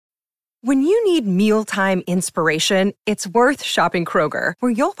When you need mealtime inspiration, it's worth shopping Kroger,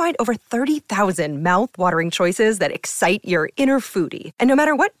 where you'll find over 30,000 mouth-watering choices that excite your inner foodie. And no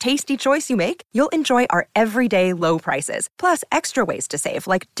matter what tasty choice you make, you'll enjoy our everyday low prices, plus extra ways to save,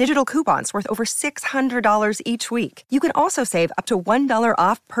 like digital coupons worth over $600 each week. You can also save up to $1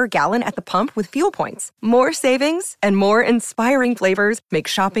 off per gallon at the pump with fuel points. More savings and more inspiring flavors make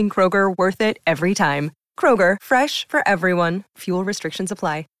shopping Kroger worth it every time. Kroger, fresh for everyone. Fuel restrictions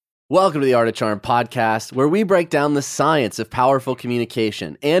apply. Welcome to the Art of Charm podcast, where we break down the science of powerful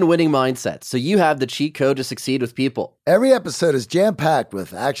communication and winning mindsets so you have the cheat code to succeed with people. Every episode is jam-packed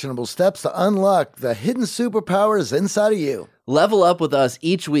with actionable steps to unlock the hidden superpowers inside of you. Level up with us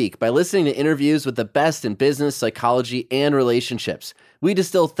each week by listening to interviews with the best in business, psychology, and relationships. We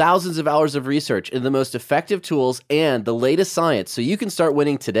distill thousands of hours of research into the most effective tools and the latest science so you can start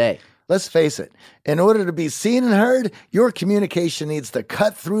winning today. Let's face it, in order to be seen and heard, your communication needs to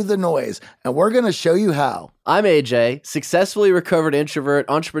cut through the noise, and we're going to show you how. I'm AJ, successfully recovered introvert,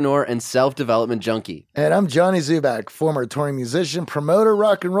 entrepreneur, and self-development junkie. And I'm Johnny Zubak, former touring musician, promoter,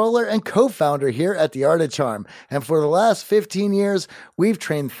 rock and roller, and co-founder here at The Art of Charm. And for the last 15 years, we've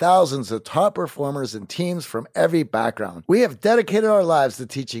trained thousands of top performers and teams from every background. We have dedicated our lives to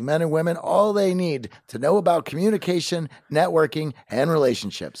teaching men and women all they need to know about communication, networking, and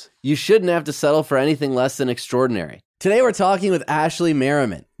relationships. You shouldn't have to settle for anything less than extraordinary. Today we're talking with Ashley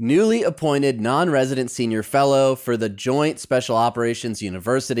Merryman, newly appointed non-resident senior fellow for the Joint Special Operations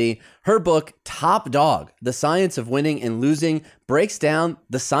University. Her book, Top Dog, The Science of Winning and Losing, breaks down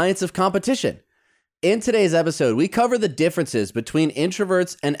the science of competition. In today's episode, we cover the differences between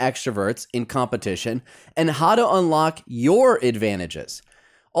introverts and extroverts in competition and how to unlock your advantages.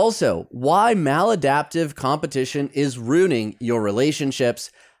 Also, why maladaptive competition is ruining your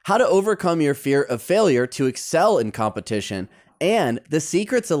relationships, how to overcome your fear of failure to excel in competition, and the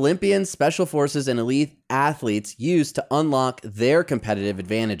secrets Olympians, special forces, and elite athletes use to unlock their competitive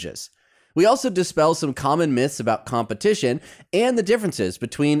advantages. We also dispel some common myths about competition and the differences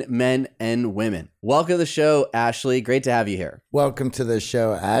between men and women. Welcome to the show, Ashley. Great to have you here. Welcome to the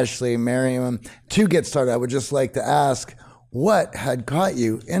show, Ashley Merryman. To get started, I would just like to ask, what had got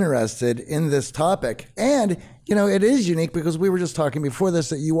you interested in this topic? And, you know, it is unique because we were just talking before this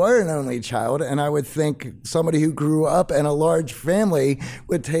that you are an only child, and I would think somebody who grew up in a large family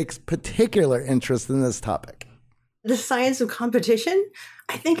would take particular interest in this topic. The science of competition,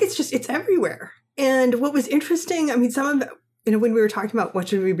 I think it's everywhere. And what was interesting, I mean, some of, when we were talking about what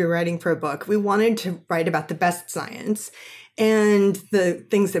should we be writing for a book, we wanted to write about the best science and the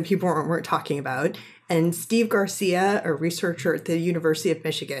things that people weren't talking about. And Steve Garcia, a researcher at the University of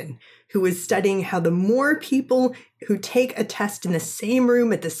Michigan, who was studying how the more people who take a test in the same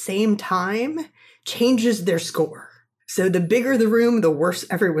room at the same time changes their score. So the bigger the room, the worse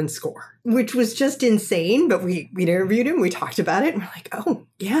everyone's score, which was just insane. But we interviewed him, we talked about it, and we're like, oh,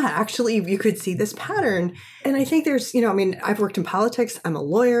 yeah, actually, you could see this pattern. And I think there's, I've worked in politics. I'm a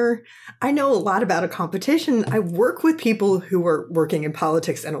lawyer. I know a lot about a competition. I work with people who are working in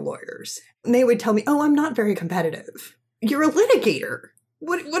politics and are lawyers. And they would tell me, oh, I'm not very competitive. You're a litigator.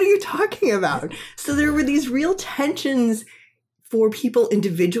 What are you talking about? So there were these real tensions for people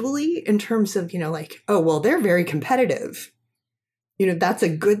individually in terms of, oh, well, they're very competitive. That's a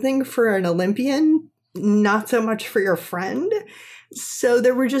good thing for an Olympian, not so much for your friend. So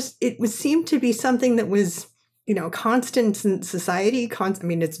there were seemed to be something that was, constant in society.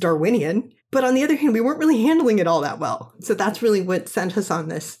 It's Darwinian. But on the other hand, we weren't really handling it all that well. So that's really what sent us on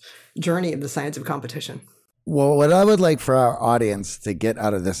this journey of the science of competition. Well, what I would like for our audience to get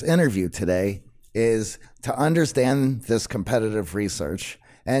out of this interview today is to understand this competitive research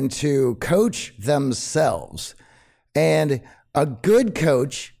and to coach themselves. And a good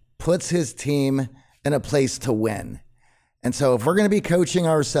coach puts his team in a place to win. And so if we're going to be coaching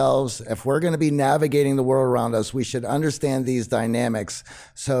ourselves, if we're going to be navigating the world around us, we should understand these dynamics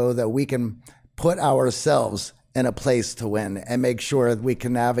so that we can put ourselves in a place to win and make sure that we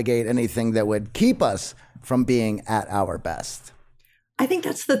can navigate anything that would keep us from being at our best. I think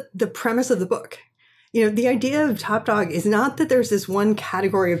that's the premise of the book. The idea of Top Dog is not that there's this one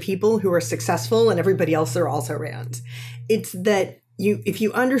category of people who are successful and everybody else are also around. It's that if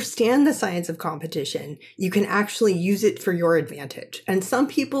you understand the science of competition, you can actually use it for your advantage. And some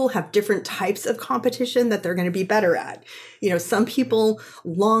people have different types of competition that they're going to be better at. Some people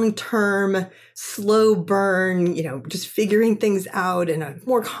long-term, slow burn, just figuring things out in a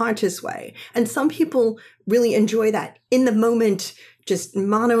more conscious way. And some people really enjoy that in the moment, just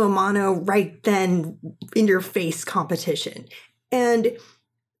mano a mano, right then, in your face competition. And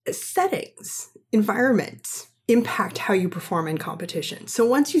settings, environments, impact how you perform in competition. So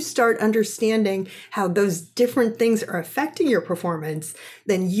once you start understanding how those different things are affecting your performance,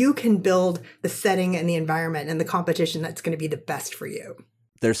 then you can build the setting and the environment and the competition that's going to be the best for you.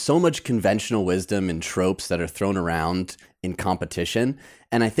 There's so much conventional wisdom and tropes that are thrown around in competition.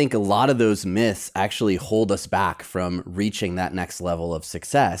 And I think a lot of those myths actually hold us back from reaching that next level of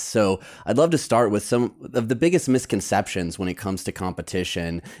success. So I'd love to start with some of the biggest misconceptions when it comes to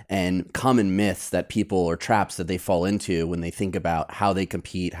competition and common myths that people or traps that they fall into when they think about how they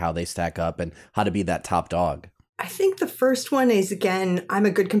compete, how they stack up, and how to be that top dog. I think the first one is, again, I'm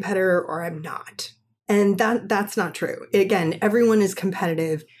a good competitor or I'm not. And that's not true. Again, everyone is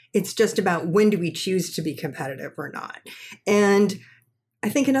competitive. It's just about when do we choose to be competitive or not. And I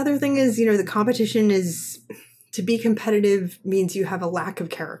think another thing is, the competition is, to be competitive means you have a lack of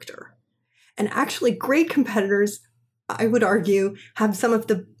character. And actually, great competitors, I would argue, have some of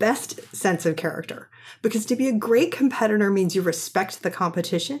the best sense of character. Because to be a great competitor means you respect the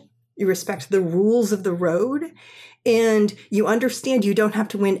competition, you respect the rules of the road, and you understand you don't have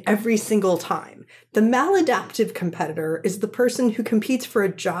to win every single time. The maladaptive competitor is the person who competes for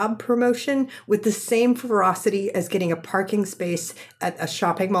a job promotion with the same ferocity as getting a parking space at a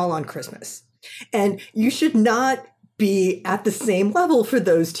shopping mall on Christmas. And you should not be at the same level for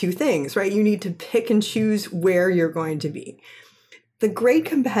those two things, right? You need to pick and choose where you're going to be. The great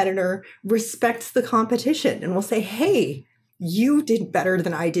competitor respects the competition and will say, hey, you did better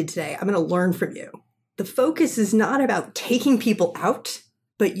than I did today. I'm going to learn from you. The focus is not about taking people out,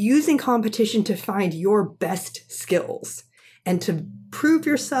 but using competition to find your best skills and to prove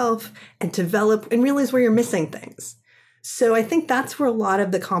yourself and develop and realize where you're missing things. So I think that's where a lot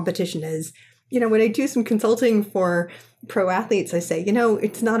of the competition is. When I do some consulting for pro athletes, I say,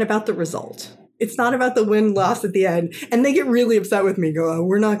 it's not about the result. It's not about the win-loss at the end. And they get really upset with me, go,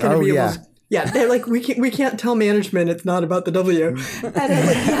 we're not going to be able to. Yeah, they're like, we can't tell management it's not about the W. And I'm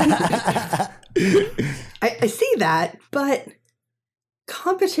like, I see that, but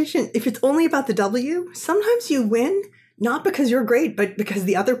competition, if it's only about the W, sometimes you win, not because you're great, but because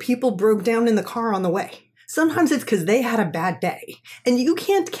the other people broke down in the car on the way. Sometimes it's because they had a bad day. And you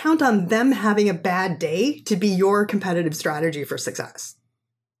can't count on them having a bad day to be your competitive strategy for success.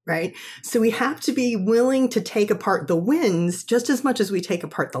 Right? So we have to be willing to take apart the wins just as much as we take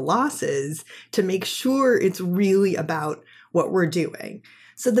apart the losses to make sure it's really about what we're doing.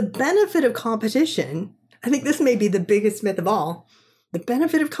 So the benefit of competition, I think this may be the biggest myth of all, the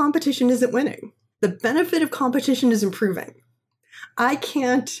benefit of competition isn't winning. The benefit of competition is improving.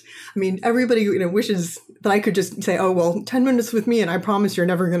 Everybody wishes that I could just say, 10 minutes with me and I promise you're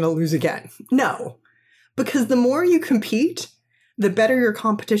never going to lose again. No, because the more you compete, the better your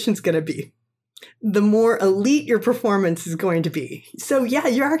competition's going to be. The more elite your performance is going to be. So yeah,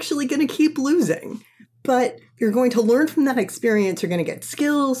 you're actually going to keep losing, but you're going to learn from that experience. You're going to get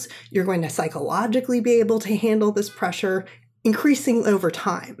skills. You're going to psychologically be able to handle this pressure, increasing over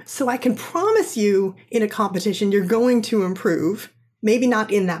time. So I can promise you in a competition, you're going to improve. Maybe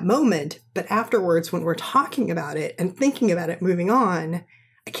not in that moment, but afterwards when we're talking about it and thinking about it moving on,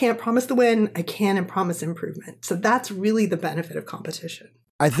 I can't promise the win. I can promise improvement. So that's really the benefit of competition.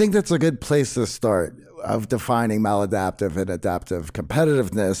 I think that's a good place to start of defining maladaptive and adaptive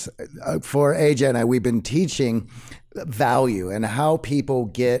competitiveness. For AJ and I, we've been teaching value and how people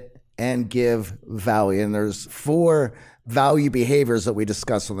get and give value. And there's 4 value behaviors that we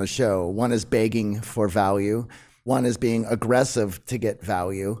discuss on the show. One is begging for value. One is being aggressive to get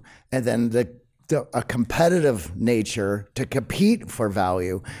value. And then a competitive nature to compete for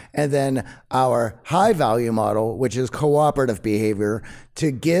value, and then our high value model, which is cooperative behavior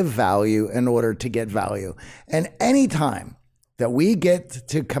to give value in order to get value. And anytime that we get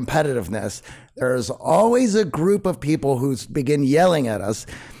to competitiveness, there's always a group of people who begin yelling at us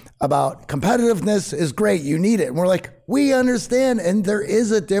about competitiveness is great, you need it. And we're like, we understand. And there is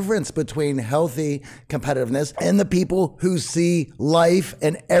a difference between healthy competitiveness and the people who see life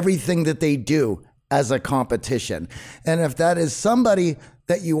and everything that they do as a competition. And if that is somebody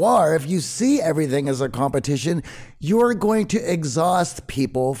that you are, if you see everything as a competition, you're going to exhaust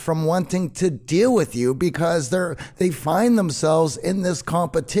people from wanting to deal with you because they find themselves in this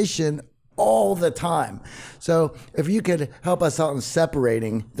competition all the time. So if you could help us out in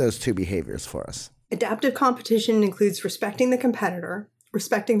separating those 2 behaviors for us. Adaptive competition includes respecting the competitor,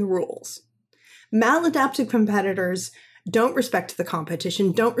 respecting the rules. Maladaptive competitors don't respect the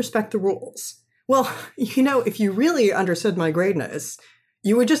competition, don't respect the rules. Well, if you really understood my greatness,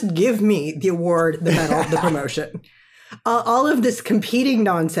 you would just give me the award, the medal, the promotion. All of this competing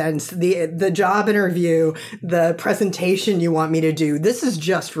nonsense, the job interview, the presentation you want me to do, this is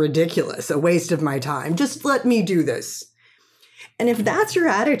just ridiculous, a waste of my time. Just let me do this. And if that's your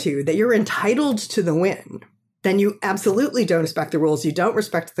attitude, that you're entitled to the win, then you absolutely don't respect the rules. You don't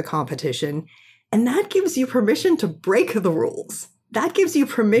respect the competition. And that gives you permission to break the rules. That gives you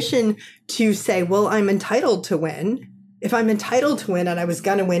permission to say, well, I'm entitled to win. If I'm entitled to win and I was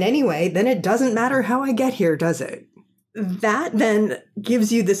going to win anyway, then it doesn't matter how I get here, does it? That then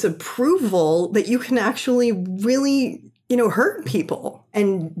gives you this approval that you can actually really, hurt people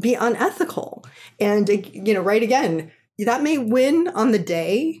and be unethical. And, right again, that may win on the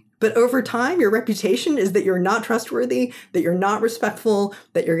day, but over time, your reputation is that you're not trustworthy, that you're not respectful,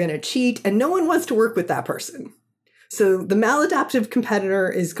 that you're going to cheat, and no one wants to work with that person. So the maladaptive competitor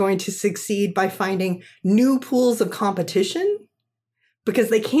is going to succeed by finding new pools of competition because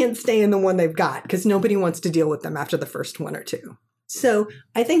they can't stay in the one they've got because nobody wants to deal with them after the first one or two. So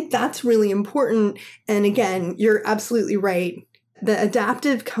I think that's really important. And again, you're absolutely right. The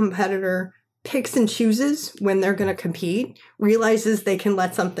adaptive competitor picks and chooses when they're going to compete, realizes they can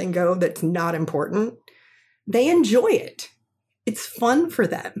let something go that's not important. They enjoy it. It's fun for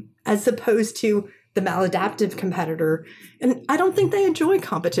them, as opposed to the maladaptive competitor. And I don't think they enjoy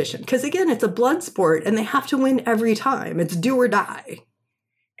competition because, again, it's a blood sport and they have to win every time. It's do or die.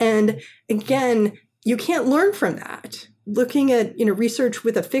 And again, you can't learn from that. Looking at research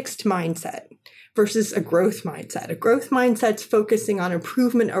with a fixed mindset versus a growth mindset. A growth mindset's focusing on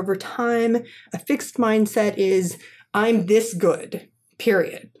improvement over time. A fixed mindset is, I'm this good,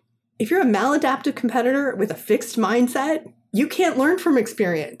 period. If you're a maladaptive competitor with a fixed mindset, you can't learn from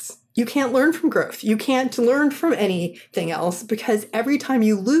experience. You can't learn from growth. You can't learn from anything else because every time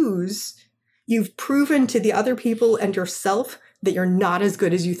you lose, you've proven to the other people and yourself that you're not as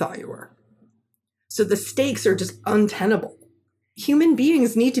good as you thought you were. So the stakes are just untenable. Human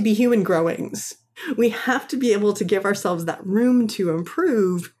beings need to be human growings. We have to be able to give ourselves that room to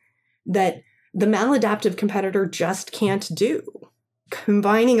improve that the maladaptive competitor just can't do.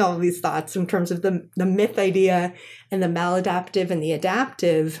 Combining all of these thoughts in terms of the myth idea and the maladaptive and the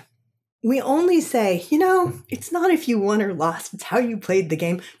adaptive, we only say, it's not if you won or lost, it's how you played the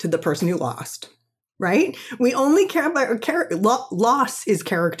game to the person who lost, right? We only care about loss is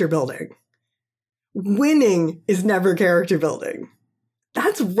character building. Winning is never character building.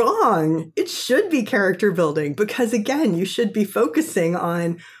 That's wrong. It should be character building because, again, you should be focusing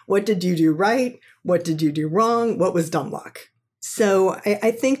on what did you do right? What did you do wrong? What was dumb luck? So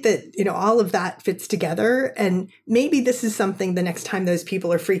I think that, all of that fits together. And maybe this is something the next time those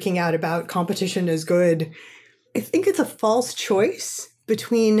people are freaking out about competition is good. I think it's a false choice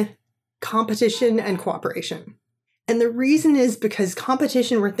between competition and cooperation. And the reason is because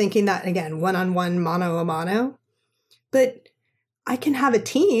competition, we're thinking that, again, one-on-one, mano-a-mano. But I can have a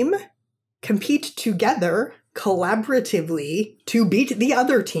team compete together collaboratively to beat the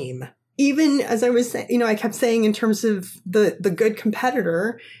other team. Even as I was saying, I kept saying in terms of the good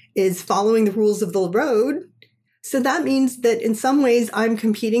competitor is following the rules of the road. So that means that in some ways I'm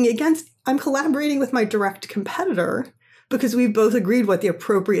collaborating with my direct competitor because we've both agreed what the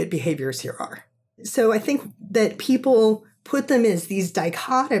appropriate behaviors here are. So I think that people put them as these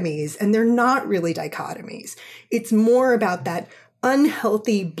dichotomies, and they're not really dichotomies. It's more about that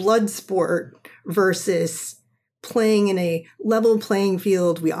unhealthy blood sport versus playing in a level playing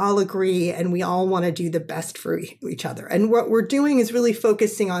field. We all agree and we all want to do the best for each other. And what we're doing is really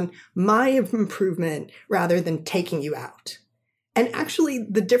focusing on my improvement rather than taking you out. And actually,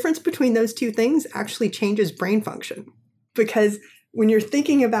 the difference between those two things actually changes brain function. Because when you're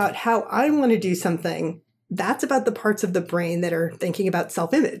thinking about how I want to do something, that's about the parts of the brain that are thinking about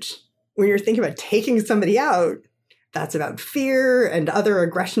self-image. When you're thinking about taking somebody out, that's about fear and other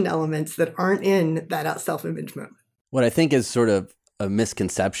aggression elements that aren't in that self-image moment. What I think is sort of a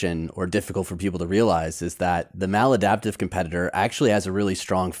misconception or difficult for people to realize is that the maladaptive competitor actually has a really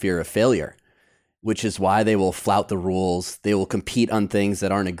strong fear of failure, which is why they will flout the rules. They will compete on things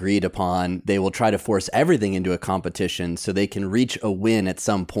that aren't agreed upon. They will try to force everything into a competition so they can reach a win at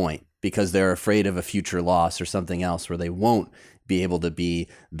some point because they're afraid of a future loss or something else where they won't be able to be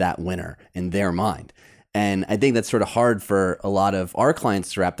that winner in their mind. And I think that's sort of hard for a lot of our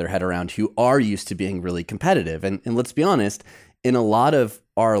clients to wrap their head around who are used to being really competitive. And let's be honest, in a lot of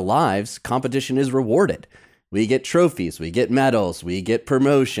our lives, competition is rewarded. We get trophies, we get medals, we get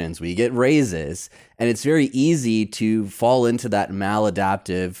promotions, we get raises. And it's very easy to fall into that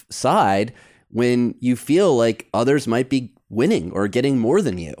maladaptive side when you feel like others might be winning or getting more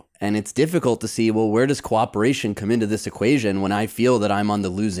than you. And it's difficult to see, well, where does cooperation come into this equation when I feel that I'm on the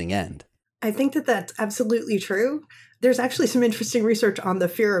losing end? I think that that's absolutely true. There's actually some interesting research on the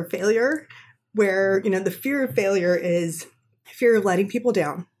fear of failure, where, the fear of failure is fear of letting people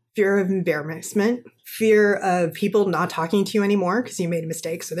down, fear of embarrassment, fear of people not talking to you anymore because you made a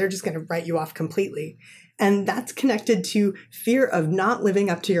mistake, so they're just going to write you off completely. And that's connected to fear of not living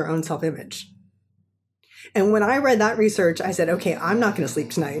up to your own self-image. And when I read that research, I said, okay, I'm not going to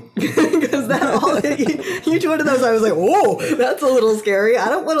sleep tonight. Because each one of those, I was like, whoa, that's a little scary. I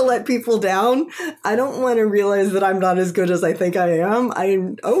don't want to let people down. I don't want to realize that I'm not as good as I think I am.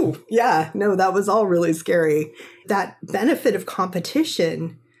 That was all really scary. That benefit of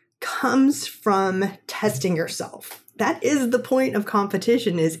competition comes from testing yourself. That is the point of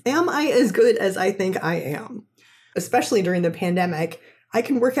competition is, am I as good as I think I am? Especially during the pandemic, I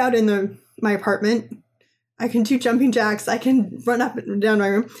can work out in my apartment. I can do jumping jacks. I can run up and down my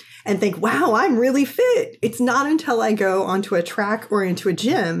room and think, wow, I'm really fit. It's not until I go onto a track or into a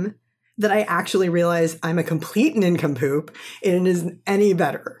gym that I actually realize I'm a complete nincompoop and it isn't any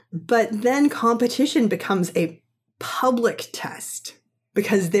better. But then competition becomes a public test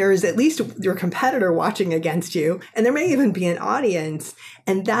because there is at least your competitor watching against you, and there may even be an audience,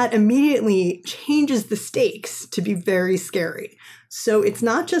 and that immediately changes the stakes to be very scary. So it's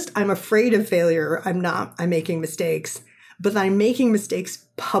not just I'm afraid of failure, I'm making mistakes, but I'm making mistakes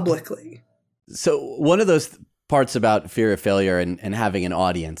publicly. So one of those parts about fear of failure and having an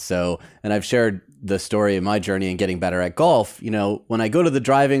audience. And I've shared the story of my journey in getting better at golf. When I go to the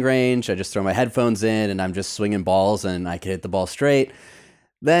driving range, I just throw my headphones in and I'm just swinging balls and I can hit the ball straight.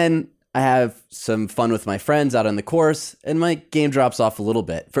 Then I have some fun with my friends out on the course and my game drops off a little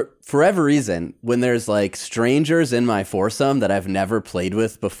bit. For whatever reason, when there's like strangers in my foursome that I've never played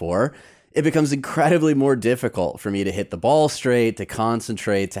with before, it becomes incredibly more difficult for me to hit the ball straight, to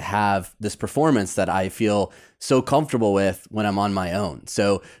concentrate, to have this performance that I feel so comfortable with when I'm on my own.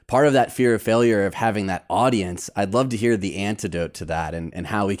 So part of that fear of failure of having that audience, I'd love to hear the antidote to that and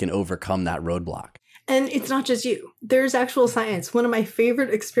how we can overcome that roadblock. And it's not just you. There's actual science. One of my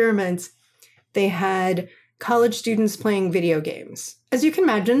favorite experiments, they had college students playing video games. As you can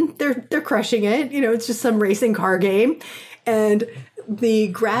imagine, they're crushing it. It's just some racing car game. And the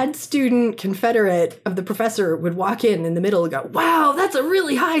grad student confederate of the professor would walk in the middle and go, wow, that's a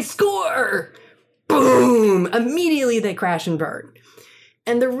really high score. Boom! Immediately they crash and burn.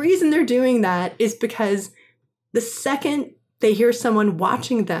 And the reason they're doing that is because the second they hear someone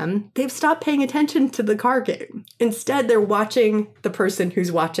watching them, they've stopped paying attention to the car game. Instead, they're watching the person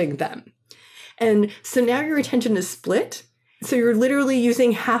who's watching them. And so now your attention is split. So you're literally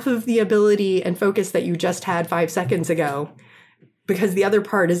using half of the ability and focus that you just had 5 seconds ago because the other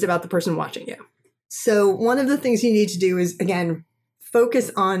part is about the person watching you. So one of the things you need to do is, again,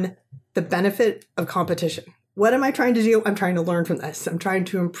 focus on the benefit of competition. What am I trying to do? I'm trying to learn from this. I'm trying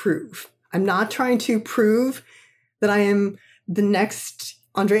to improve. I'm not trying to prove that I am the next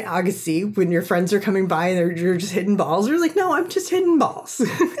Andre Agassi when your friends are coming by and you're just hitting balls. You're like, no, I'm just hitting balls.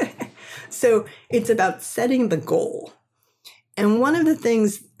 So it's about setting the goal. And one of the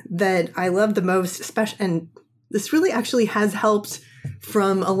things that I love the most, especially, and this really actually has helped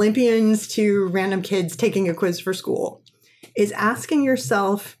from Olympians to random kids taking a quiz for school, is asking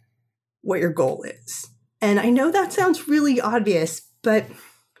yourself what your goal is. And I know that sounds really obvious, but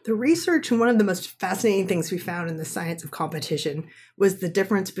the research and one of the most fascinating things we found in the science of competition was the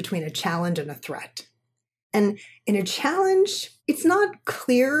difference between a challenge and a threat. And in a challenge, it's not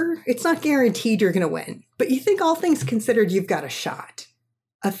clear, it's not guaranteed you're going to win, but you think all things considered, you've got a shot.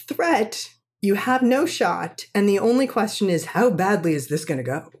 A threat, you have no shot, and the only question is, how badly is this going to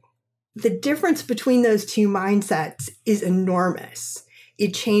go? The difference between those two mindsets is enormous.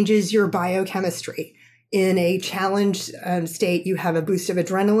 It changes your biochemistry. In a challenge state, you have a boost of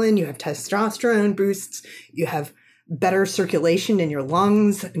adrenaline, you have testosterone boosts, you have better circulation in your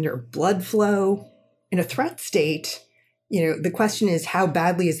lungs and your blood flow. In a threat state, the question is, how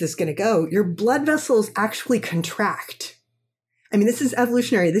badly is this going to go? Your blood vessels actually contract. I mean, this is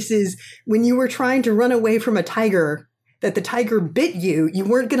evolutionary. This is when you were trying to run away from a tiger, that the tiger bit you, you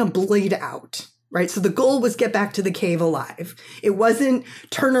weren't going to bleed out. Right? So the goal was get back to the cave alive. It wasn't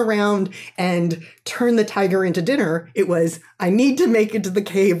turn around and turn the tiger into dinner. It was, I need to make it to the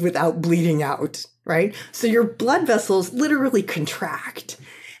cave without bleeding out, right? So your blood vessels literally contract.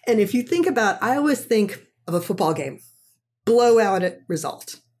 And if you think about, I always think of a football game, blowout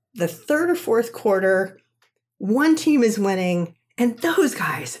result. The third or fourth quarter, one team is winning, and those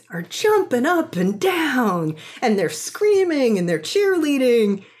guys are jumping up and down, and they're screaming and they're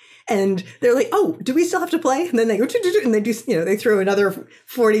cheerleading. And they're like, oh, do we still have to play? And then they go, and they do, they throw another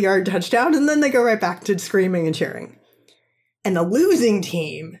 40-yard touchdown, and then they go right back to screaming and cheering. And the losing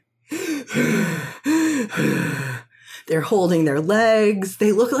team, They're holding their legs.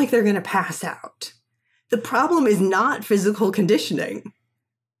 They look like they're going to pass out. The problem is not physical conditioning.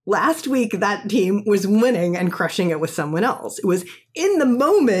 Last week, that team was winning and crushing it with someone else. It was in the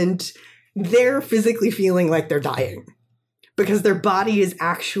moment, they're physically feeling like they're dying because their body is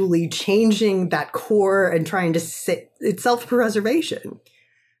actually changing that core and trying to sit. It's self-preservation.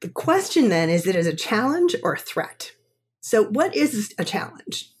 The question then is it a challenge or a threat? So what is a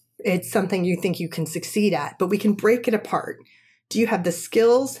challenge? It's something you think you can succeed at, but we can break it apart. Do you have the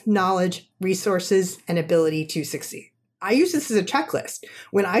skills, knowledge, resources, and ability to succeed? I use this as a checklist.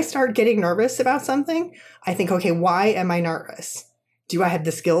 When I start getting nervous about something, I think, okay, why am I nervous? Do I have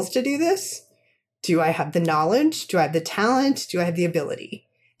the skills to do this? Do I have the knowledge? Do I have the talent? Do I have the ability?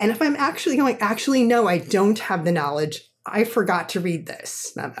 And if I'm actually going, no, I don't have the knowledge. I forgot to read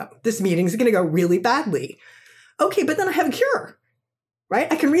this memo. This meeting's going to go really badly. Okay, but then I have a cure,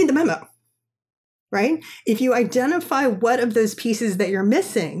 right? I can read the memo, right? If you identify what of those pieces that you're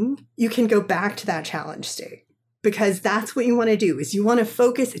missing, you can go back to that challenge state. Because that's what you want to do, is you want to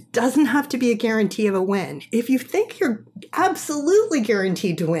focus. It doesn't have to be a guarantee of a win. If you think you're absolutely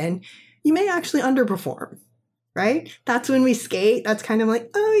guaranteed to win, you may actually underperform, right? That's when we skate. That's kind of like,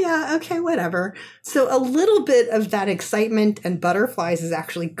 oh yeah, okay, whatever. So a little bit of that excitement and butterflies is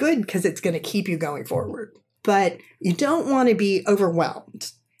actually good because it's going to keep you going forward. But you don't want to be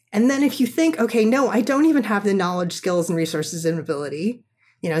overwhelmed. And then if you think, okay, no, I don't even have the knowledge, skills, and resources and ability.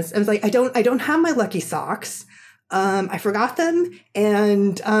 It's like, I don't have my lucky socks. I forgot them,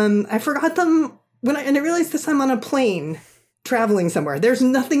 and I forgot them and I realized this time on a plane traveling somewhere. There's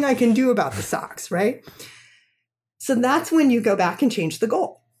nothing I can do about the socks, right? So that's when you go back and change the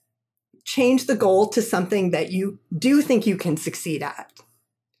goal. Change the goal to something that you do think you can succeed at.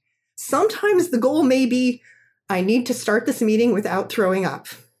 Sometimes the goal may be, I need to start this meeting without throwing up.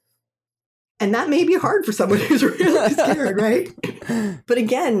 And that may be hard for someone who's really scared, right? But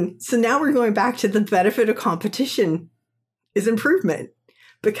again, so now we're going back to the benefit of competition is improvement.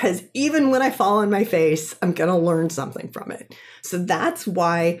 Because even when I fall on my face, I'm going to learn something from it. So that's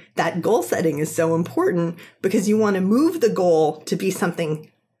why that goal setting is so important, because you want to move the goal to be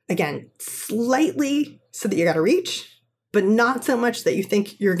something, again, slightly so that you got to reach, but not so much that you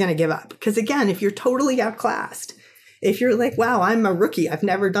think you're going to give up. Because again, if you're totally outclassed, if you're like, wow, I'm a rookie, I've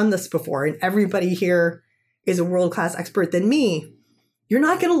never done this before, and everybody here is a world-class expert than me, you're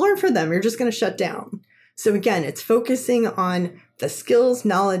not going to learn from them. You're just going to shut down. So again, it's focusing on the skills,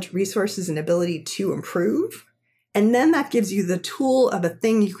 knowledge, resources, and ability to improve. And then that gives you the tool of a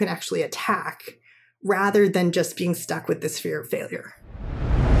thing you can actually attack rather than just being stuck with this fear of failure.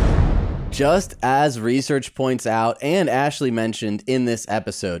 Just as research points out and Ashley mentioned in this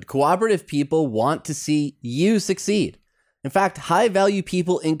episode, cooperative people want to see you succeed. In fact, high-value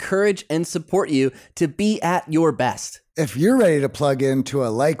people encourage and support you to be at your best. If you're ready to plug into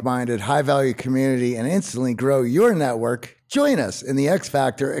a like-minded, high-value community and instantly grow your network, join us in the X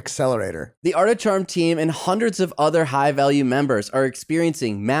Factor Accelerator. The Art of Charm team and hundreds of other high-value members are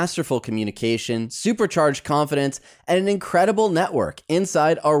experiencing masterful communication, supercharged confidence, and an incredible network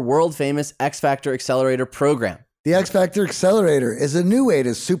inside our world-famous X Factor Accelerator program. The X Factor Accelerator is a new way to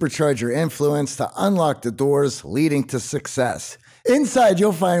supercharge your influence to unlock the doors leading to success. Inside,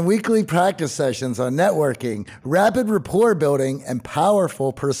 you'll find weekly practice sessions on networking, rapid rapport building, and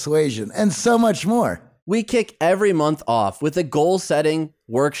powerful persuasion, and so much more. We kick every month off with a goal-setting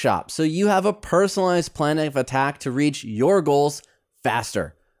workshop, so you have a personalized plan of attack to reach your goals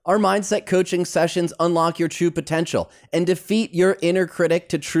faster. Our mindset coaching sessions unlock your true potential and defeat your inner critic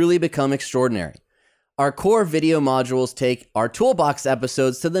to truly become extraordinary. Our core video modules take our toolbox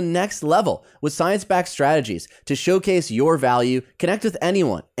episodes to the next level with science-backed strategies to showcase your value, connect with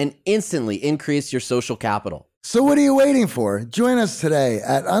anyone, and instantly increase your social capital. So what are you waiting for? Join us today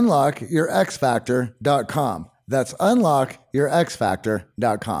at unlockyourxfactor.com. That's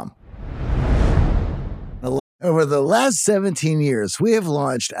unlockyourxfactor.com. Over the last 17 years, we have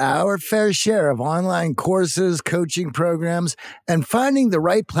launched our fair share of online courses, coaching programs, and finding the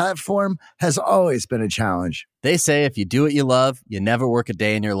right platform has always been a challenge. They say if you do what you love, you never work a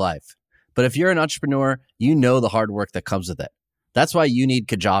day in your life. But if you're an entrepreneur, you know the hard work that comes with it. That's why you need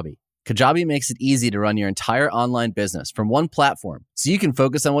Kajabi. Kajabi makes it easy to run your entire online business from one platform so you can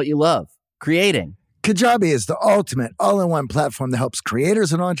focus on what you love, creating. Kajabi is the ultimate all-in-one platform that helps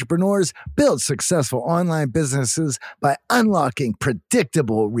creators and entrepreneurs build successful online businesses by unlocking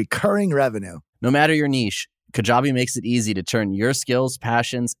predictable recurring revenue. No matter your niche, Kajabi makes it easy to turn your skills,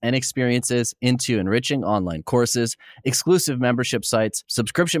 passions, and experiences into enriching online courses, exclusive membership sites,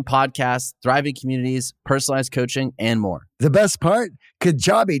 subscription podcasts, thriving communities, personalized coaching, and more. The best part?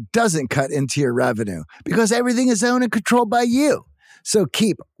 Kajabi doesn't cut into your revenue because everything is owned and controlled by you. So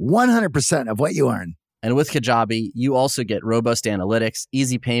keep 100% of what you earn. And with Kajabi, you also get robust analytics,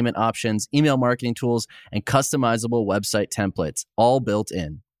 easy payment options, email marketing tools, and customizable website templates, all built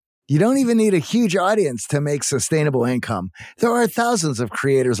in. You don't even need a huge audience to make sustainable income. There are thousands of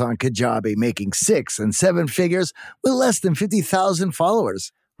creators on Kajabi making 6 and 7 figures with less than 50,000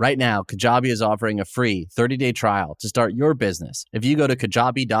 followers. Right now, Kajabi is offering a free 30-day trial to start your business if you go to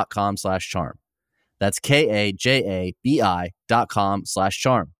kajabi.com/charm. That's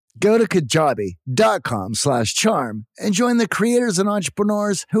KAJABI.com/charm. Go to kajabi.com/charm and join the creators and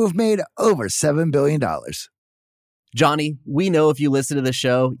entrepreneurs who have made over $7 billion. Johnny, we know if you listen to the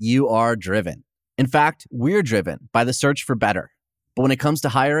show, you are driven. In fact, we're driven by the search for better. But when it comes to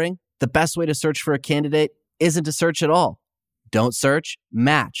hiring, the best way to search for a candidate isn't to search at all. Don't search,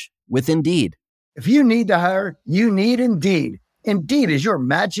 match with Indeed. If you need to hire, you need Indeed. Indeed is your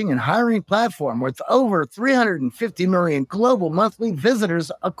matching and hiring platform with over 350 million global monthly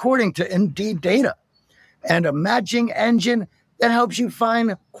visitors, according to Indeed data, and a matching engine that helps you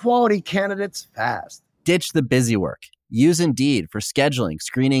find quality candidates fast. Ditch the busy work. Use Indeed for scheduling,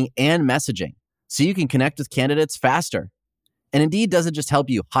 screening, and messaging so you can connect with candidates faster. And Indeed doesn't just help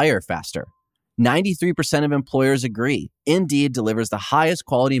you hire faster. 93% of employers agree Indeed delivers the highest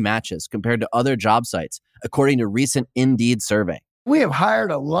quality matches compared to other job sites, according to a recent Indeed survey. We have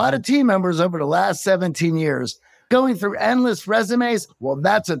hired a lot of team members over the last 17 years. Going through endless resumes, well,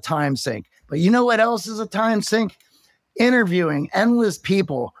 that's a time sink. But you know what else is a time sink? Interviewing endless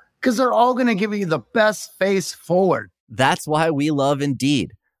people, because they're all going to give you the best face forward. That's why we love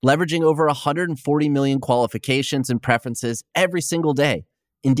Indeed, leveraging over 140 million qualifications and preferences every single day.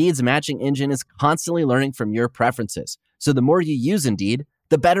 Indeed's matching engine is constantly learning from your preferences. So the more you use Indeed,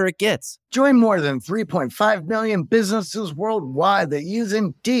 the better it gets. Join more than 3.5 million businesses worldwide that use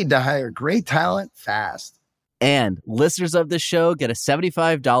Indeed to hire great talent fast. And listeners of this show get a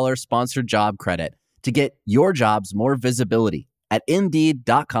 $75 sponsored job credit to get your jobs more visibility at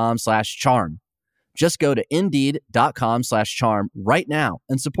Indeed.com/charm. Just go to Indeed.com/charm right now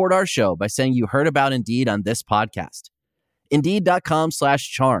and support our show by saying you heard about Indeed on this podcast.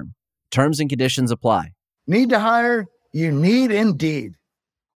 Indeed.com/charm. Terms and conditions apply. Need to hire? You need Indeed.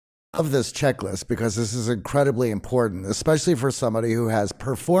 Of this checklist because this is incredibly important, especially for somebody who has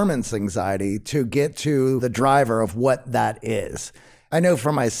performance anxiety, to get to the driver of what that is. I know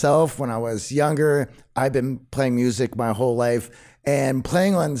for myself, when I was younger, I've been playing music my whole life, and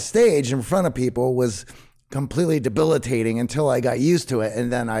playing on stage in front of people was completely debilitating until I got used to it. And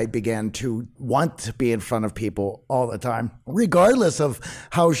then I began to want to be in front of people all the time, regardless of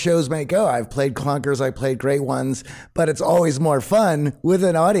how shows may go. I've played clunkers, I played great ones, but it's always more fun with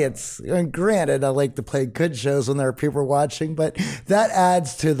an audience. And granted, I like to play good shows when there are people watching, but that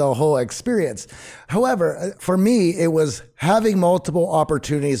adds to the whole experience. However, for me, it was having multiple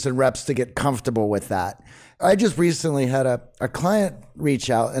opportunities and reps to get comfortable with that. I just recently had a client reach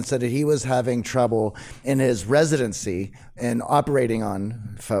out and said that he was having trouble in his residency and operating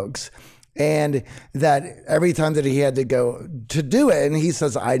on folks. And that every time that he had to go to do it, and he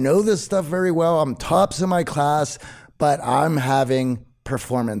says, I know this stuff very well. I'm tops in my class, but I'm having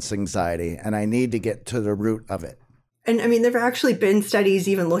performance anxiety and I need to get to the root of it. And I mean, there have actually been studies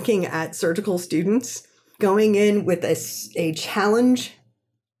even looking at surgical students going in with a challenge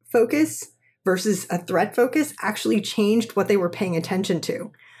focus versus a threat focus actually changed what they were paying attention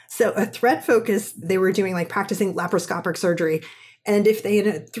to. So a threat focus, they were doing like practicing laparoscopic surgery. And if they had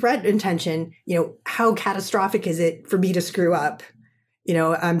a threat intention, how catastrophic is it for me to screw up?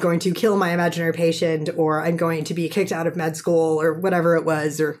 I'm going to kill my imaginary patient, or I'm going to be kicked out of med school, or whatever it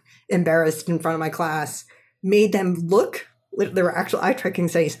was, or embarrassed in front of my class, made them look. There were actual eye tracking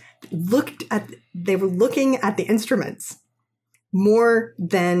studies. They were looking at the instruments more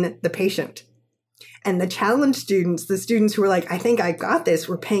than the patient. And the challenge students, the students who were like, I think I got this,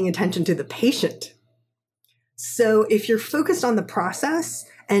 were paying attention to the patient. So if you're focused on the process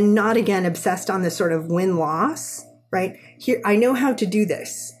and not, again, obsessed on this sort of win-loss, right? Here, I know how to do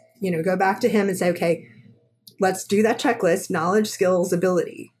this. Go back to him and say, okay, let's do that checklist, knowledge, skills,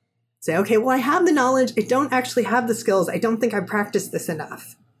 ability. Say, okay, well, I have the knowledge. I don't actually have the skills. I don't think I practiced this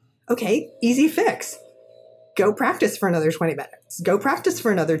enough. Okay, easy fix. Go practice for another 20 minutes. Go practice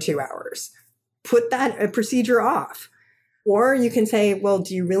for another 2 hours. Put that procedure off. Or you can say, well,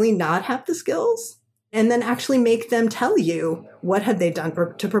 do you really not have the skills? And then actually make them tell you what have they done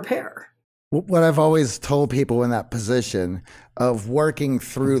to prepare. What I've always told people in that position of working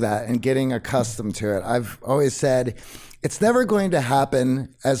through that and getting accustomed to it, I've always said, it's never going to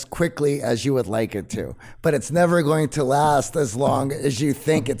happen as quickly as you would like it to, but it's never going to last as long as you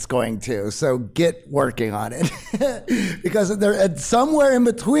think it's going to. So get working on it because somewhere in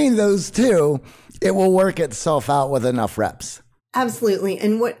between those two, it will work itself out with enough reps. Absolutely.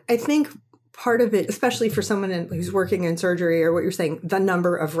 And what I think part of it, especially for someone who's working in surgery or what you're saying, the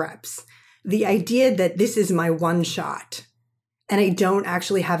number of reps, the idea that this is my one shot and I don't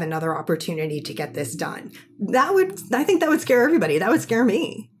actually have another opportunity to get this done. I think that would scare everybody. That would scare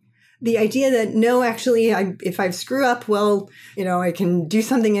me. The idea that no, actually, if I screw up, well, I can do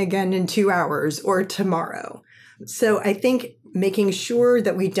something again in 2 hours or tomorrow. So I think making sure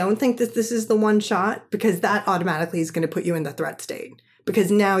that we don't think that this is the one shot, because that automatically is going to put you in the threat state,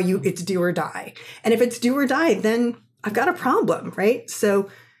 because now it's do or die. And if it's do or die, then I've got a problem, right? So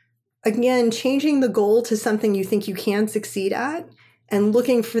again, changing the goal to something you think you can succeed at and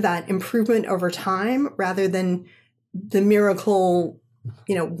looking for that improvement over time rather than the miracle,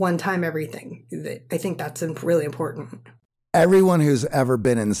 one time everything. I think that's really important. Everyone who's ever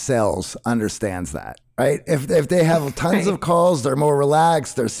been in sales understands that, right? If they have tons of calls, they're more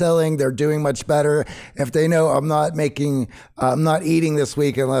relaxed, they're selling, they're doing much better. If they know I'm not eating this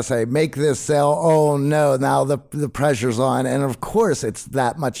week unless I make this sale, oh no, now the pressure's on. And of course, it's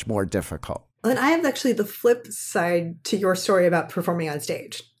that much more difficult. And I have actually the flip side to your story about performing on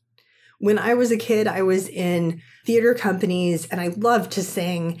stage. When I was a kid, I was in theater companies and I loved to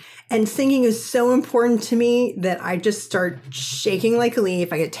sing. And singing is so important to me that I just start shaking like a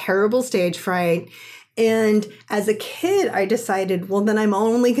leaf. I get terrible stage fright. And as a kid, I decided, well, then I'm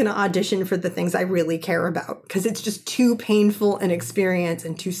only going to audition for the things I really care about because it's just too painful an experience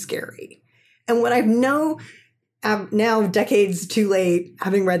and too scary. And what I know now, decades too late,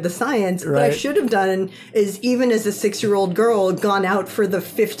 having read the science, right. What I should have done is, even as a 6-year-old girl, gone out for the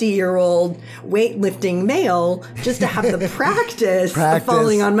 50-year-old weightlifting male just to have the practice of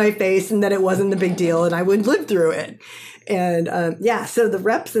falling on my face, and that it wasn't a big deal and I would live through it. And so the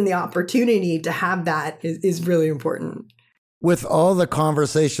reps and the opportunity to have that is really important. With all the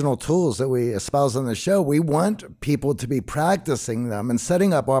conversational tools that we espouse on the show, we want people to be practicing them and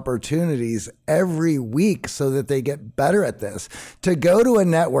setting up opportunities every week so that they get better at this. To go to a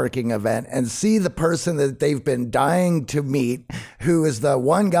networking event and see the person that they've been dying to meet, who is the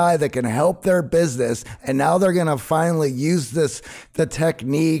one guy that can help their business, and now they're going to finally use the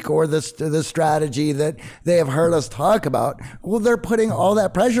technique or the strategy that they have heard us talk about. Well, they're putting all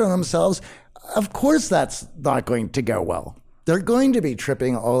that pressure on themselves. Of course, that's not going to go well. They're going to be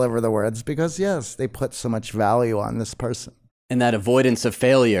tripping all over the words because, yes, they put so much value on this person. And that avoidance of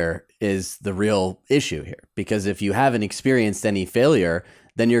failure is the real issue here. Because if you haven't experienced any failure,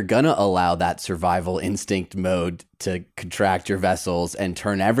 then you're going to allow that survival instinct mode to contract your vessels and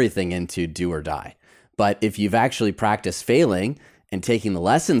turn everything into do or die. But if you've actually practiced failing and taking the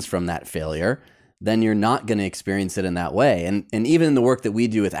lessons from that failure, then you're not going to experience it in that way. And even in the work that we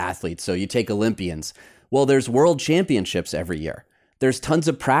do with athletes, so you take Olympians, well, there's world championships every year. There's tons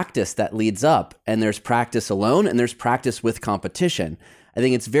of practice that leads up, and there's practice alone, and there's practice with competition. I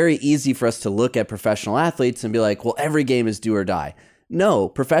think it's very easy for us to look at professional athletes and be like, well, every game is do or die. No,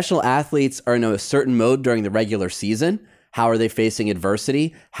 professional athletes are in a certain mode during the regular season. How are they facing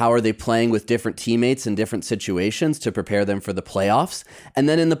adversity? How are they playing with different teammates in different situations to prepare them for the playoffs? And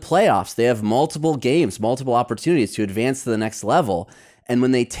then in the playoffs, they have multiple games, multiple opportunities to advance to the next level. And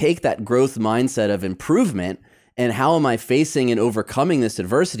when they take that growth mindset of improvement and how am I facing and overcoming this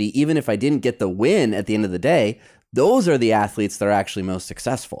adversity, even if I didn't get the win at the end of the day, those are the athletes that are actually most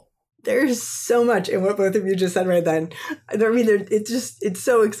successful. There's so much in what both of you just said right then. I mean, it's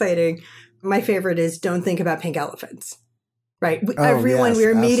so exciting. My favorite is don't think about pink elephants, right? Everyone, yes,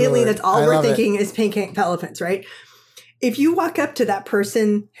 we're immediately, absolutely. That's all we're thinking is pink elephants, right? If you walk up to that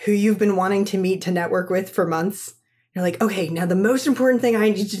person who you've been wanting to meet, to network with for months, you're like, okay, now the most important thing I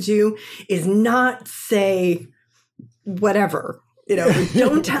need to do is not say whatever.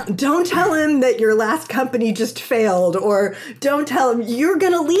 Don't tell him that your last company just failed, or don't tell him you're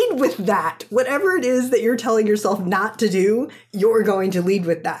going to lead with that. Whatever it is that you're telling yourself not to do, you're going to lead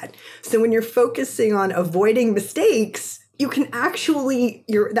with that. So when you're focusing on avoiding mistakes, you can actually,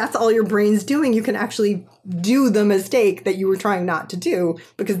 that's all your brain's doing. You can actually do the mistake that you were trying not to do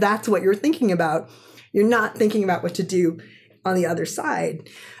because that's what you're thinking about. You're not thinking about what to do on the other side.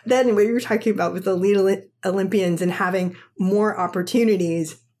 Then what you were talking about with the elite Olympians and having more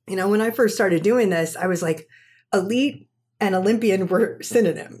opportunities, when I first started doing this, I was like, elite and Olympian were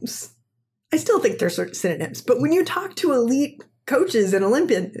synonyms. I still think they're synonyms. But when you talk to elite coaches and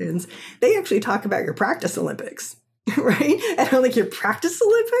Olympians, they actually talk about your practice Olympics, right? And I'm like, your practice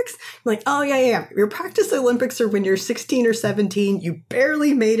Olympics? I'm like, oh, yeah. Your practice Olympics are when you're 16 or 17. You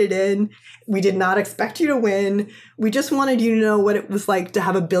barely made it in. We did not expect you to win. We just wanted you to know what it was like to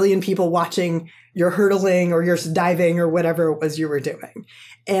have 1 billion people watching your hurdling or your diving or whatever it was you were doing.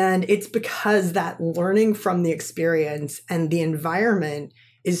 And it's because that learning from the experience and the environment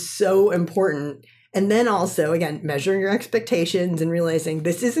is so important. And then also, again, measuring your expectations and realizing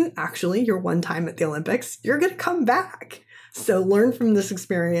this isn't actually your one time at the Olympics. You're going to come back. So learn from this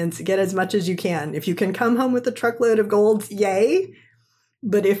experience, get as much as you can. If you can come home with a truckload of golds, yay.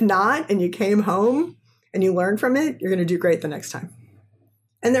 But if not, and you came home and you learned from it, you're going to do great the next time.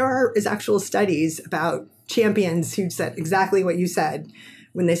 And there is actual studies about champions who said exactly what you said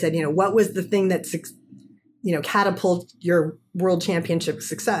when they said, what was the thing that catapult your world championship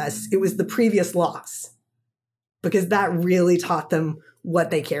success? It was the previous loss, because that really taught them what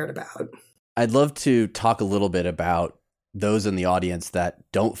they cared about. I'd love to talk a little bit about those in the audience that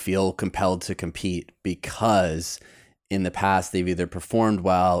don't feel compelled to compete because in the past they've either performed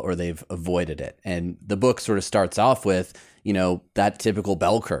well or they've avoided it. And the book sort of starts off with, that typical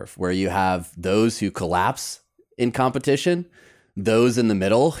bell curve where you have those who collapse in competition, those in the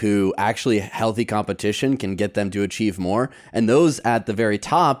middle who actually healthy competition can get them to achieve more, and those at the very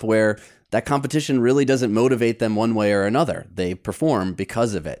top where that competition really doesn't motivate them one way or another. They perform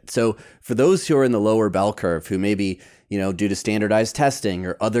because of it. So for those who are in the lower bell curve, who maybe, due to standardized testing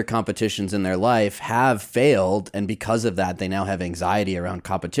or other competitions in their life have failed, and because of that, they now have anxiety around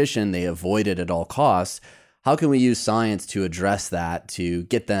competition, they avoid it at all costs. How can we use science to address that, to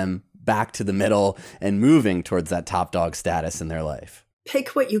get them back to the middle and moving towards that top dog status in their life? Pick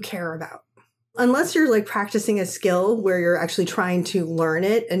what you care about. Unless you're like practicing a skill where you're actually trying to learn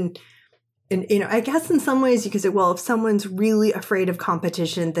it. And I guess in some ways you could say, well, if someone's really afraid of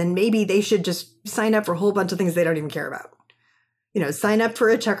competition, then maybe they should just sign up for a whole bunch of things they don't even care about. Sign up for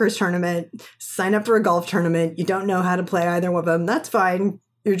a checkers tournament, sign up for a golf tournament. You don't know how to play either one of them. That's fine.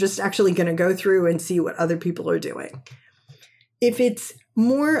 You're just actually going to go through and see what other people are doing. If it's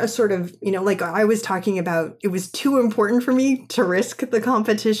more a sort of, like I was talking about, it was too important for me to risk the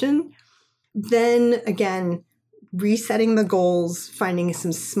competition, then again, resetting the goals, finding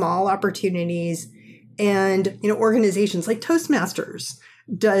some small opportunities, and, organizations like Toastmasters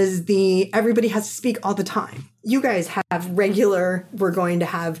does everybody has to speak all the time. You guys have regular, we're going to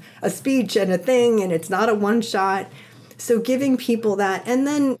have a speech and a thing, and it's not a one shot. So giving people that, and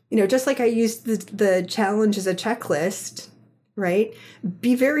then, just like I used the challenge as a checklist, right?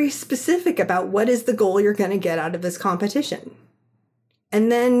 Be very specific about what is the goal you're going to get out of this competition.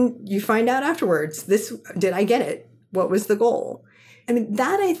 And then you find out afterwards, did I get it? What was the goal? I mean,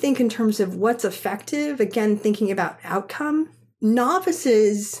 that I think in terms of what's effective, again, thinking about outcome,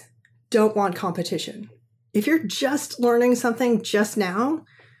 novices don't want competition. If you're just learning something just now,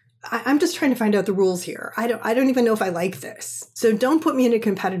 I'm just trying to find out the rules here. I don't even know if I like this. So don't put me in a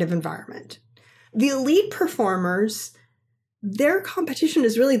competitive environment. The elite performers, their competition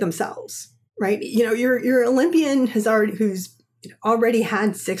is really themselves, right? Your Olympian who's already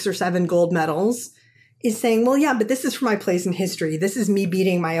had 6 or 7 gold medals is saying, well, yeah, but this is for my place in history. This is me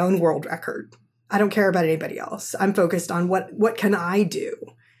beating my own world record. I don't care about anybody else. I'm focused on what can I do?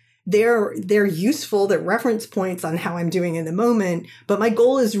 They're useful, they're reference points on how I'm doing in the moment, but my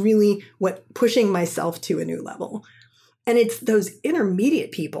goal is really pushing myself to a new level. And it's those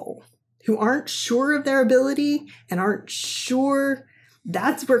intermediate people who aren't sure of their ability and aren't sure.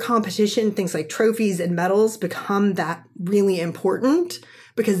 That's where competition, things like trophies and medals become that really important,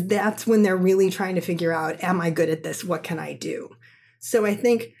 because that's when they're really trying to figure out, am I good at this? What can I do? So I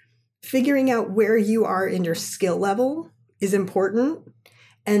think figuring out where you are in your skill level is important.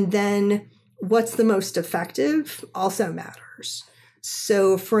 And then what's the most effective also matters.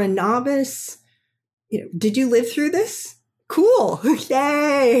 So for a novice, did you live through this? Cool.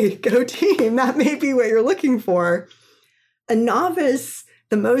 Yay. Go team. That may be what you're looking for. A novice,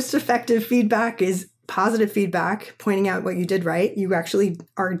 the most effective feedback is positive feedback, pointing out what you did right. You actually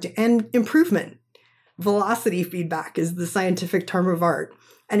are, and improvement. Velocity feedback is the scientific term of art.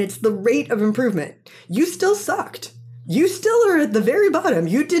 And it's the rate of improvement. You still sucked. You still are at the very bottom.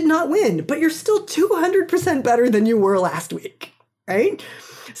 You did not win, but you're still 200% better than you were last week, right?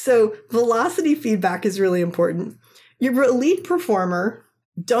 So velocity feedback is really important. Your elite performer,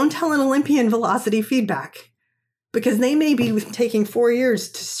 don't tell an Olympian velocity feedback, because they may be taking 4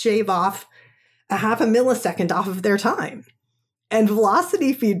 years to shave off a half a millisecond off of their time. And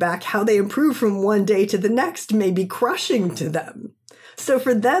velocity feedback, how they improve from one day to the next, may be crushing to them. So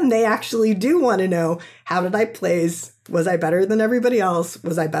for them, they actually do want to know, how did I place? Was I better than everybody else?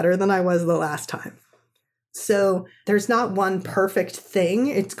 Was I better than I was the last time? So there's not one perfect thing.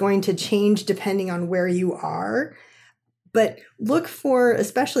 It's going to change depending on where you are. But look for,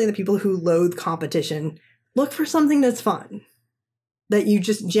 especially the people who loathe competition, look for something that's fun, that you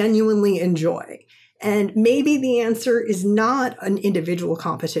just genuinely enjoy. And maybe the answer is not an individual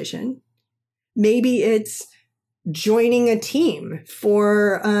competition. Maybe it's joining a team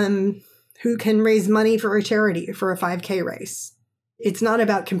for who can raise money for a charity for a 5K race. It's not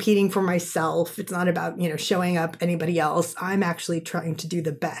about competing for myself. It's not about, showing up anybody else. I'm actually trying to do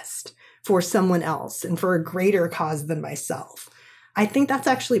the best for someone else and for a greater cause than myself. I think that's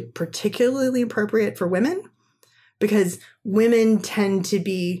actually particularly appropriate for women, because women tend to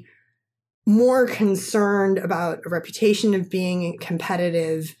be more concerned about a reputation of being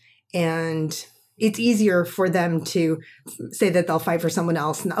competitive, and it's easier for them to say that they'll fight for someone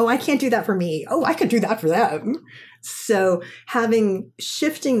else. And, I can't do that for me. I could do that for them. So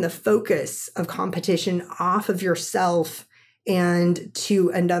shifting the focus of competition off of yourself and to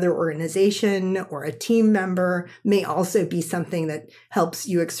another organization or a team member may also be something that helps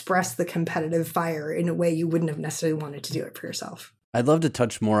you express the competitive fire in a way you wouldn't have necessarily wanted to do it for yourself. I'd love to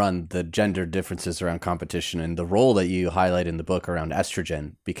touch more on the gender differences around competition and the role that you highlight in the book around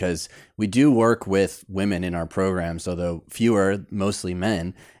estrogen, because we do work with women in our programs, although fewer, mostly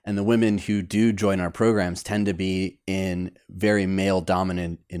men. And the women who do join our programs tend to be in very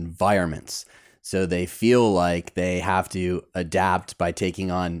male-dominant environments. So they feel like they have to adapt by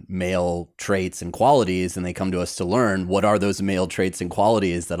taking on male traits and qualities, and they come to us to learn what are those male traits and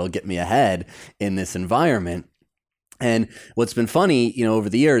qualities that'll get me ahead in this environment. And what's been funny, over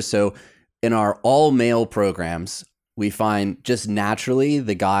the years, so in our all male programs, we find just naturally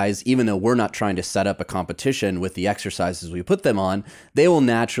the guys, even though we're not trying to set up a competition with the exercises we put them on, they will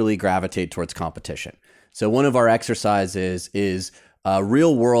naturally gravitate towards competition. So one of our exercises is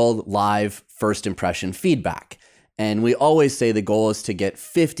real world live first impression feedback. And we always say the goal is to get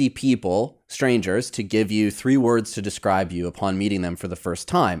 50 people, strangers, to give you 3 words to describe you upon meeting them for the first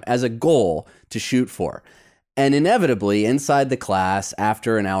time as a goal to shoot for. And inevitably, inside the class,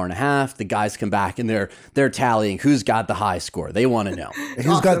 after an hour and a half, the guys come back and they're tallying who's got the high score. They want to know.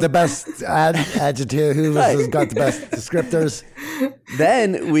 Who's got the best adjective, who's got the best descriptors.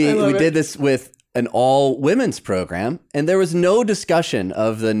 Then we did this with an all women's program, and there was no discussion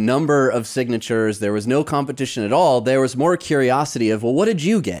of the number of signatures. There was no competition at all. There was more curiosity of, well, what did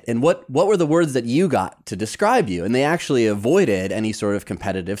you get? And what were the words that you got to describe you? And they actually avoided any sort of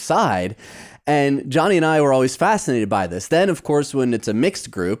competitive side. And Johnny and I were always fascinated by this. Then, of course, when it's a mixed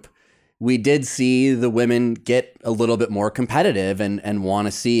group, we did see the women get a little bit more competitive and want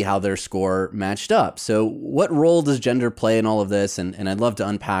to see how their score matched up. So what role does gender play in all of this? And I'd love to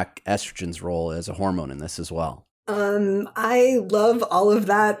unpack estrogen's role as a hormone in this as well. I love all of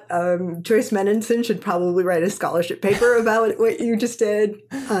that. Joyce Menenson should probably write a scholarship paper about what you just did.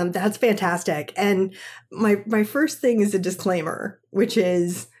 That's fantastic. And my first thing is a disclaimer, which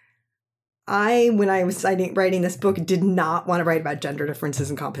is when I was writing this book, did not want to write about gender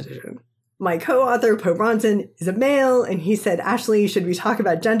differences in competition. My co-author, Poe Bronson, is a male, and he said, Ashley, should we talk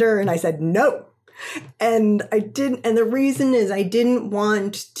about gender? And I said, no. And I didn't. And the reason is I didn't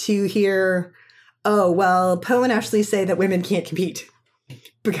want to hear, oh, well, Poe and Ashley say that women can't compete,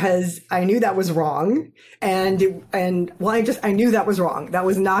 because I knew that was wrong. I knew that was wrong. That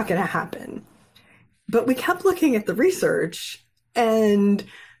was not going to happen. But we kept looking at the research, and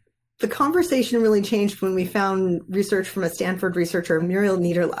the conversation really changed when we found research from a Stanford researcher, Muriel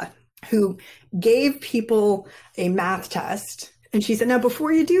Niederle, who gave people a math test. And she said, now,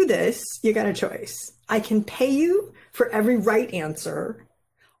 before you do this, you got a choice. I can pay you for every right answer,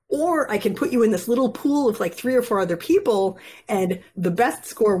 or I can put you in this little pool of like 3 or 4 other people, and the best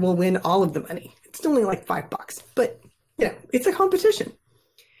score will win all of the money. It's only like $5, but it's a competition.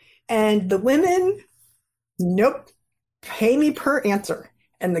 And the women, nope, pay me per answer.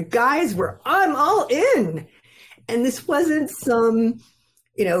 And the guys were, I'm all in. And this wasn't some,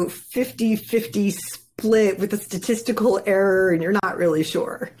 50-50 split with a statistical error and you're not really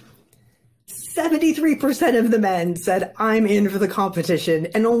sure. 73% of the men said, I'm in for the competition,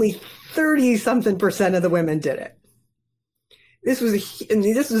 and only 30-something% of the women did it. This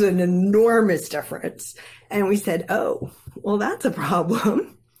was an enormous difference. And we said, oh, well, that's a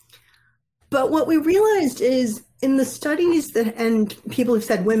problem. But what we realized is, in the studies and people who've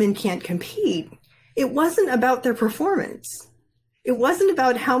said women can't compete, it wasn't about their performance. It wasn't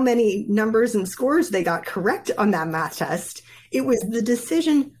about how many numbers and scores they got correct on that math test. It was the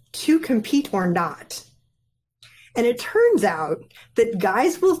decision to compete or not. And it turns out that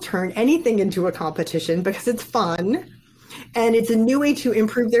guys will turn anything into a competition because it's fun and it's a new way to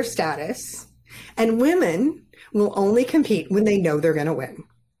improve their status. And women will only compete when they know they're going to win.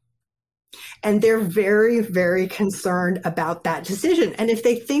 And they're very, very concerned about that decision. And if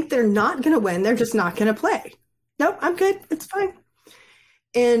they think they're not going to win, they're just not going to play. Nope, I'm good. It's fine.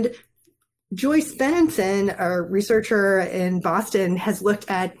 And Joyce Benenson, a researcher in Boston, has looked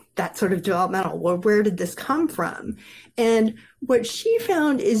at that sort of developmental. Well, where did this come from? And what she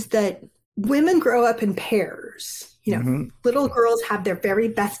found is that women grow up in pairs. Little girls have their very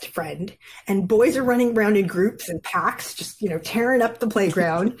best friend, and boys are running around in groups and packs, just, tearing up the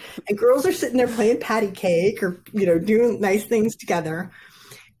playground. And girls are sitting there playing patty cake or, doing nice things together.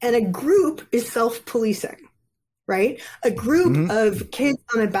 And a group is self-policing, right? A group of kids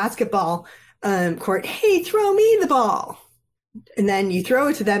on a basketball court, hey, throw me the ball. And then you throw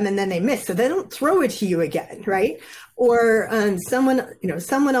it to them and then they miss. So they don't throw it to you again, right? Or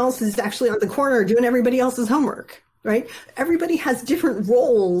someone else is actually on the corner doing everybody else's homework, right? Everybody has different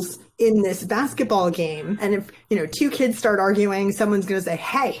roles in this basketball game. And if, two kids start arguing, someone's going to say,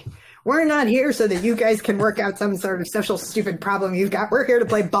 hey, we're not here so that you guys can work out some sort of social stupid problem you've got. We're here to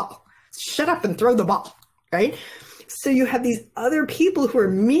play ball. Shut up and throw the ball, right? So you have these other people who are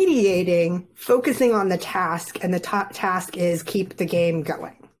mediating, focusing on the task, and the task is keep the game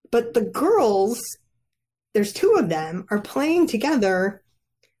going. But the girls, there's two of them, are playing together.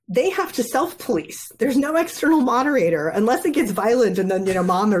 They have to self-police. There's no external moderator unless it gets violent and then,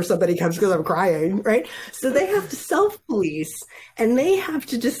 mom or somebody comes because I'm crying, right? So they have to self-police and they have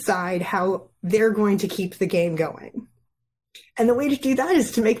to decide how they're going to keep the game going. And the way to do that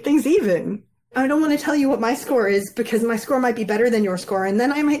is to make things even. I don't want to tell you what my score is because my score might be better than your score. And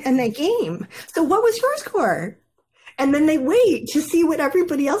then I might end that game. So what was your score? And then they wait to see what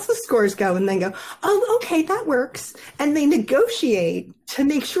everybody else's scores go and then go, oh, okay, that works. And they negotiate to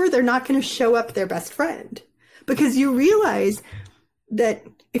make sure they're not going to show up their best friend. Because you realize that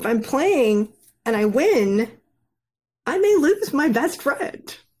if I'm playing and I win, I may lose my best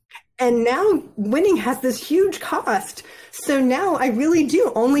friend. And now winning has this huge cost. So now I really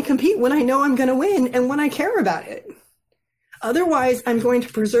do only compete when I know I'm going to win and when I care about it. Otherwise, I'm going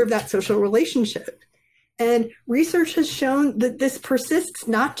to preserve that social relationship. And research has shown that this persists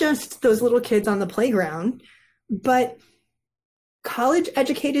not just those little kids on the playground, but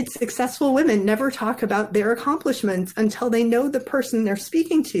college-educated, successful women never talk about their accomplishments until they know the person they're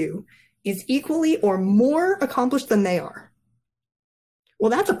speaking to is equally or more accomplished than they are. Well,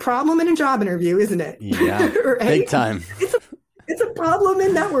 that's a problem in a job interview, isn't it? Yeah, right? Big time. It's a problem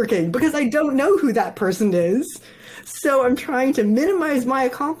in networking because I don't know who that person is. So I'm trying to minimize my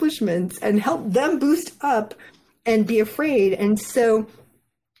accomplishments and help them boost up and be afraid. And so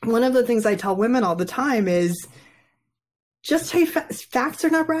one of the things I tell women all the time is just say facts are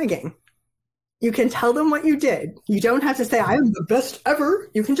not bragging. You can tell them what you did. You don't have to say, I am the best ever.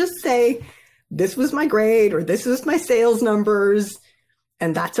 You can just say, this was my grade or this was my sales numbers.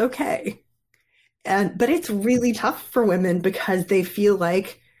 And that's okay. But it's really tough for women because they feel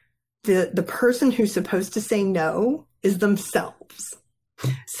like the person who's supposed to say no is themselves.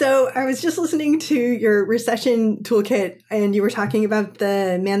 So I was just listening to your recession toolkit and you were talking about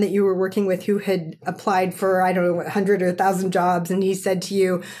the man that you were working with who had applied for, 100 or 1,000 jobs. And he said to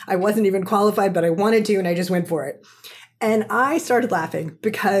you, I wasn't even qualified, but I wanted to, and I just went for it. And I started laughing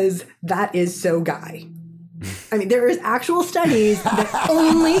because that is so guy. I mean, there is actual studies that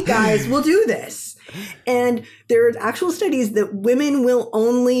only guys will do this. And there are actual studies that women will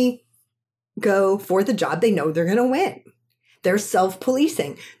only go for the job they know they're going to win. They're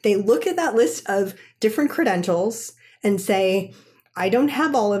self-policing. They look at that list of different credentials and say, I don't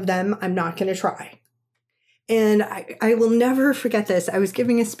have all of them. I'm not going to try. And I will never forget this. I was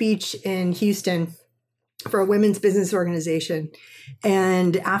giving a speech in Houston for a women's business organization.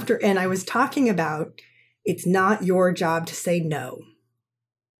 And I was talking about, it's not your job to say no.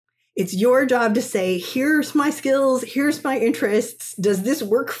 It's your job to say, here's my skills, here's my interests. Does this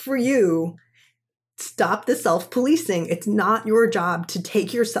work for you? Stop the self-policing. It's not your job to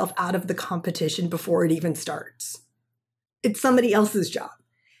take yourself out of the competition before it even starts. It's somebody else's job.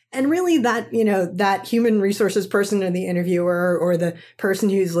 And really that human resources person or the interviewer or the person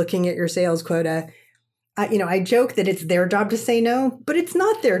who's looking at your sales quota, I joke that it's their job to say no, but it's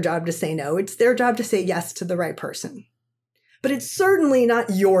not their job to say no. It's their job to say yes to the right person. But it's certainly not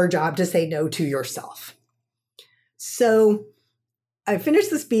your job to say no to yourself. So I finished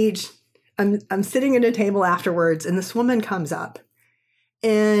the speech. I'm sitting at a table afterwards, and this woman comes up.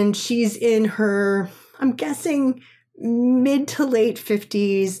 And she's in her, I'm guessing, mid to late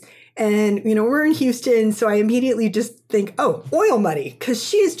 50s. And, we're in Houston, so I immediately just think, oh, oil money, because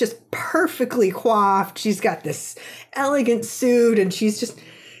she is just perfectly coiffed. She's got this elegant suit, and she's just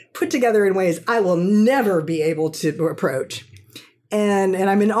put together in ways I will never be able to approach. And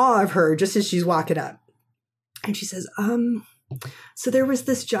I'm in awe of her just as she's walking up. And she says, so there was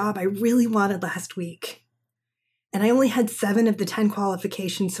this job I really wanted last week, and I only had 7 of the 10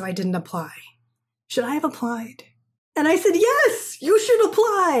 qualifications, so I didn't apply. Should I have applied? And I said, yes, you should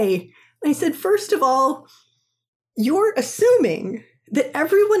apply. And I said, first of all, you're assuming that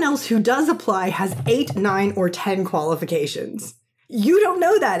everyone else who does apply has 8, 9, or 10 qualifications. You don't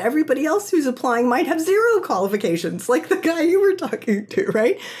know that. Everybody else who's applying might have 0 qualifications, like the guy you were talking to,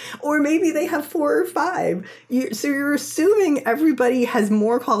 right? Or maybe they have 4 or 5. So you're assuming everybody has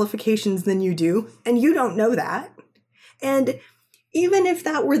more qualifications than you do, and you don't know that. And even if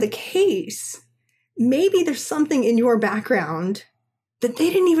that were the case, maybe there's something in your background that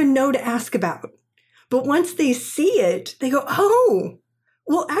they didn't even know to ask about. But once they see it, they go, oh,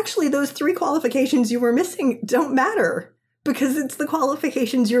 well, actually, those 3 qualifications you were missing don't matter, because it's the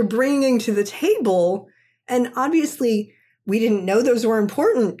qualifications you're bringing to the table. And obviously, we didn't know those were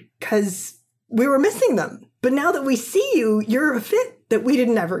important because we were missing them. But now that we see you, you're a fit that we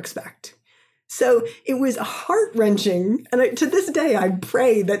didn't ever expect. So it was heart-wrenching. And to this day, I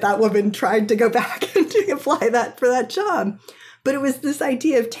pray that woman tried to go back and to apply that for that job. But it was this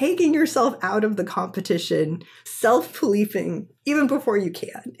idea of taking yourself out of the competition, self-policing, even before you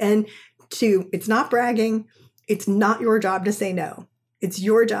can. And it's not bragging. It's not your job to say no. It's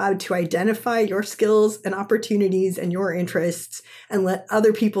your job to identify your skills and opportunities and your interests and let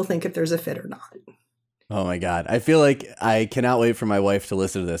other people think if there's a fit or not. Oh my God. I feel like I cannot wait for my wife to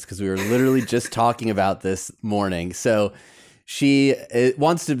listen to this, because we were literally just talking about this morning. So she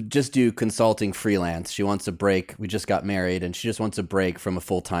wants to just do consulting freelance. She wants a break. We just got married, and she just wants a break from a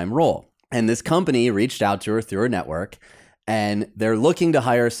full-time role. And this company reached out to her through her network, and they're looking to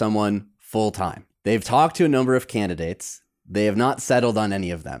hire someone full-time. They've talked to a number of candidates. They have not settled on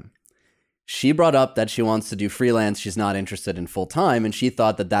any of them. She brought up that she wants to do freelance. She's not interested in full-time, and she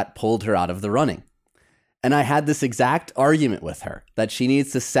thought that pulled her out of the running. And I had this exact argument with her, that she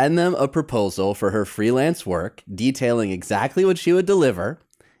needs to send them a proposal for her freelance work, detailing exactly what she would deliver,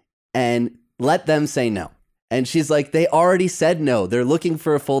 and let them say no. And she's like, they already said no. They're looking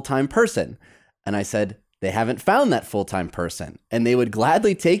for a full-time person. And I said, they haven't found that full-time person, and they would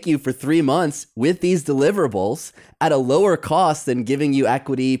gladly take you for 3 months with these deliverables at a lower cost than giving you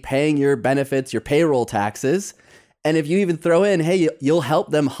equity, paying your benefits, your payroll taxes. And if you even throw in, hey, you'll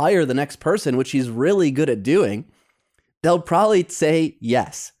help them hire the next person, which she's really good at doing, they'll probably say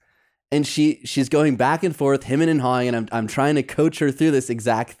yes. And she's going back and forth, hemming and hawing, and I'm trying to coach her through this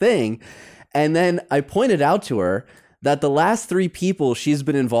exact thing. And then I pointed out to her that the last 3 people she's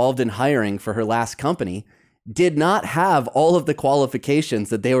been involved in hiring for her last company did not have all of the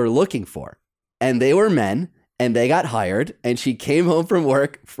qualifications that they were looking for. And they were men, and they got hired, and she came home from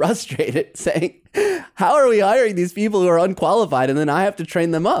work frustrated saying, how are we hiring these people who are unqualified, and then I have to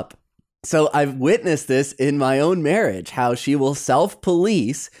train them up? So I've witnessed this in my own marriage, how she will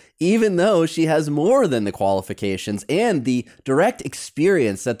self-police even though she has more than the qualifications and the direct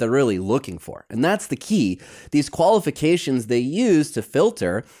experience that they're really looking for. And that's the key. These qualifications they use to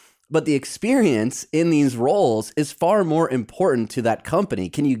filter, but the experience in these roles is far more important to that company.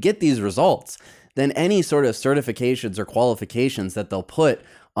 Can you get these results than any sort of certifications or qualifications that they'll put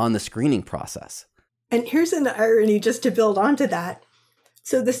on the screening process? And here's an irony just to build onto that.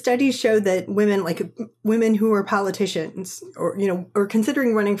 So the studies show that women who are politicians or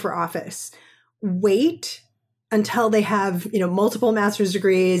considering running for office, wait until they have, multiple master's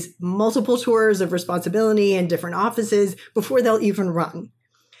degrees, multiple tours of responsibility in different offices before they'll even run.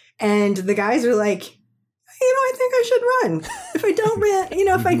 And the guys are like, I think I should run. If I don't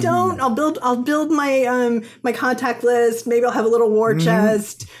if I don't, I'll build my my contact list. Maybe I'll have a little war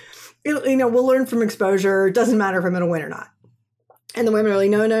chest. We'll learn from exposure. It doesn't matter if I'm going to win or not. And the women are like,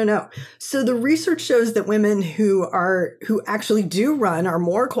 no. So the research shows that women who actually do run are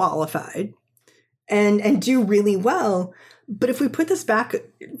more qualified and do really well. But if we put this back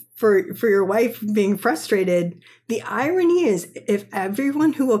for your wife being frustrated, the irony is if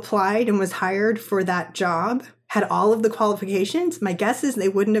everyone who applied and was hired for that job had all of the qualifications, my guess is they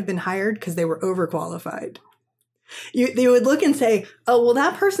wouldn't have been hired because they were overqualified. They would look and say, oh, well,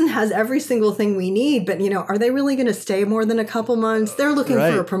 that person has every single thing we need, but, are they really going to stay more than a couple months? They're looking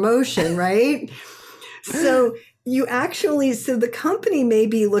for a promotion, right? So the company may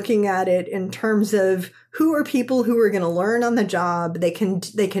be looking at it in terms of who are people who are going to learn on the job.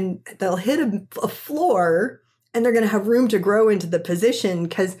 They'll hit a floor and they're going to have room to grow into the position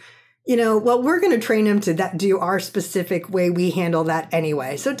because well, we're going to train them to do our specific way we handle that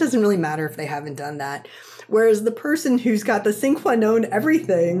anyway. So it doesn't really matter if they haven't done that. Whereas the person who's got the sine qua non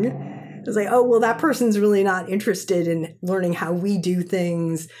everything is like, oh, well, that person's really not interested in learning how we do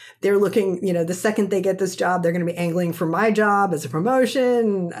things. They're looking, the second they get this job, they're going to be angling for my job as a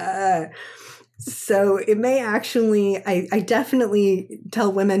promotion. So it may actually, I definitely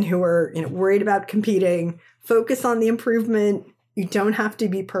tell women who are worried about competing, focus on the improvement. You don't have to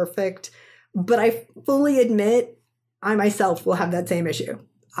be perfect. But I fully admit I myself will have that same issue.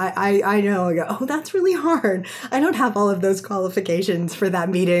 I know, I go, oh, that's really hard. I don't have all of those qualifications for that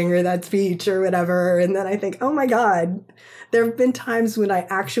meeting or that speech or whatever. And then I think, oh my God, there have been times when I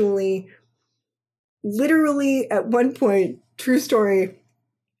actually, literally at one point, true story,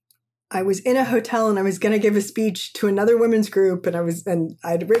 I was in a hotel and I was going to give a speech to another women's group and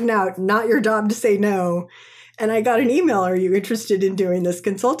I'd written out, not your job to say no. And I got an email, are you interested in doing this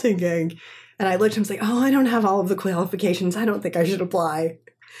consulting gig? And I looked and was like, oh, I don't have all of the qualifications. I don't think I should apply.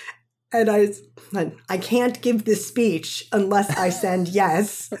 And I can't give this speech unless I send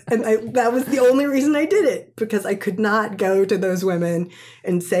yes. And that was the only reason I did it, because I could not go to those women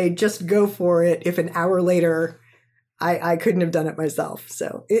and say, just go for it, if an hour later I couldn't have done it myself.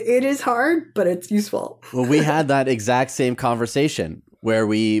 So it is hard, but it's useful. Well, we had that exact same conversation where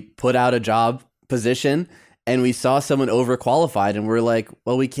we put out a job position and we saw someone overqualified and we're like,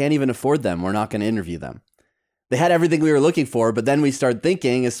 well, we can't even afford them. We're not going to interview them. They had everything we were looking for, but then we start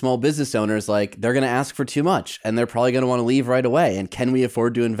thinking as small business owners, like they're going to ask for too much and they're probably going to want to leave right away. And can we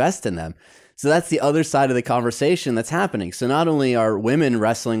afford to invest in them? So that's the other side of the conversation that's happening. So not only are women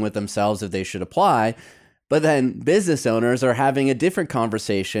wrestling with themselves if they should apply, but then business owners are having a different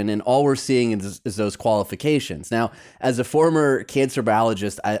conversation, and all we're seeing is those qualifications. Now, as a former cancer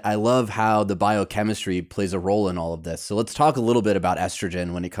biologist, I love how the biochemistry plays a role in all of this. So let's talk a little bit about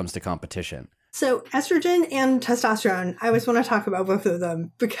estrogen when it comes to competition. So estrogen and testosterone, I always want to talk about both of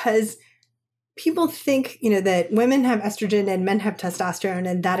them because people think, that women have estrogen and men have testosterone,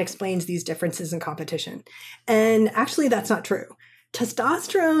 and that explains these differences in competition. And actually, that's not true.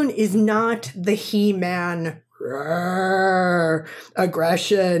 Testosterone is not the he-man,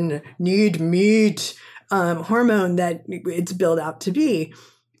 aggression, need meat hormone that it's built out to be.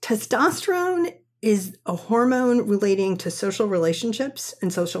 Testosterone is a hormone relating to social relationships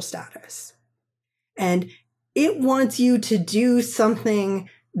and social status. And it wants you to do something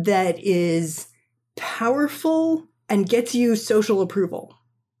that is powerful and gets you social approval.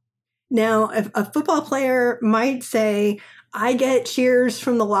 Now, a football player might say, I get cheers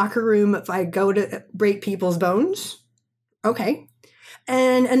from the locker room if I go to break people's bones. Okay.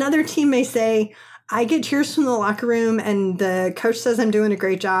 And another team may say, I get cheers from the locker room and the coach says I'm doing a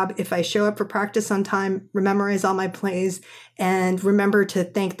great job if I show up for practice on time, memorize all my plays, and remember to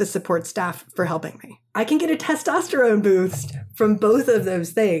thank the support staff for helping me. I can get a testosterone boost from both of those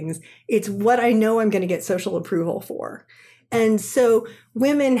things. It's what I know I'm going to get social approval for. And so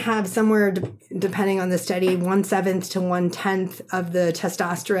women have somewhere, depending on the study, 1/7 to 1/10 of the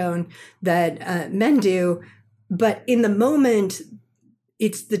testosterone that men do. But in the moment,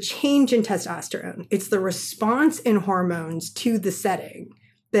 it's the change in testosterone. It's the response in hormones to the setting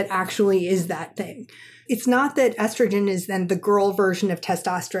that actually is that thing. It's not that estrogen is then the girl version of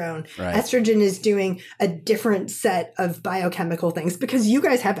testosterone. Right. Estrogen is doing a different set of biochemical things because you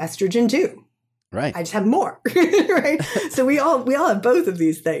guys have estrogen too. Right. I just have more, right? So we all have both of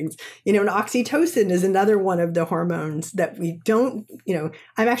these things, and oxytocin is another one of the hormones that we don't,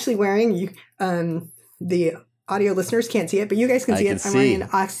 I'm actually wearing, the audio listeners can't see it, but you guys can see it. I'm wearing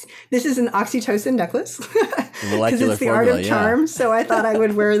this is an oxytocin necklace because it's the art of charm. Yeah. So I thought I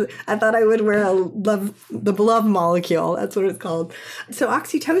would wear the love molecule. That's what it's called. So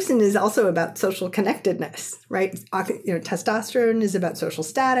oxytocin is also about social connectedness, right? Testosterone is about social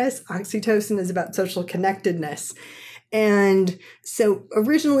status. Oxytocin is about social connectedness. And so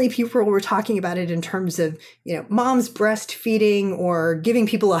originally people were talking about it in terms of, mom's breastfeeding or giving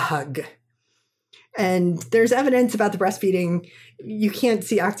people a hug. And there's evidence about the breastfeeding. You can't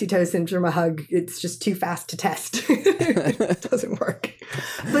see oxytocin from a hug. It's just too fast to test. It doesn't work.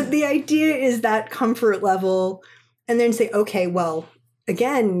 But the idea is that comfort level, and then say, okay, well,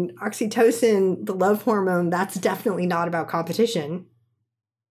 again, oxytocin, the love hormone, that's definitely not about competition.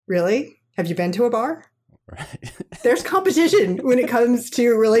 Really? Have you been to a bar? Right. There's competition when it comes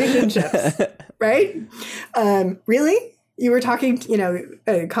to relationships, right? Really? You were talking,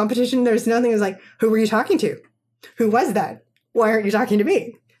 competition. There's nothing. It was like, who were you talking to? Who was that? Why aren't you talking to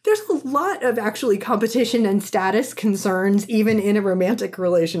me? There's a lot of actually competition and status concerns, even in a romantic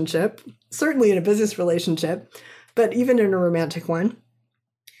relationship, certainly in a business relationship, but even in a romantic one.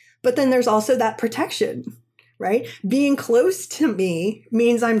 But then there's also that protection, right? Being close to me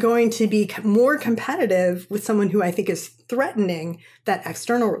means I'm going to be more competitive with someone who I think is threatening that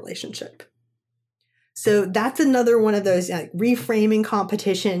external relationship. So that's another one of those, like, reframing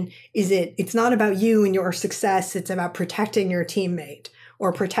competition. It's not about you and your success. It's about protecting your teammate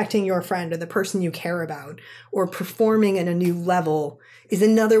or protecting your friend or the person you care about, or performing at a new level is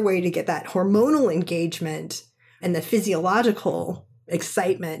another way to get that hormonal engagement and the physiological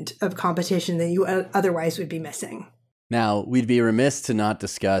excitement of competition that you otherwise would be missing. Now, we'd be remiss to not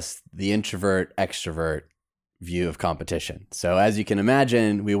discuss the introvert-extrovert view of competition. So as you can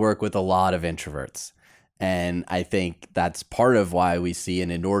imagine, we work with a lot of introverts. And I think that's part of why we see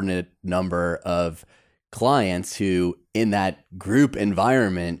an inordinate number of clients who, in that group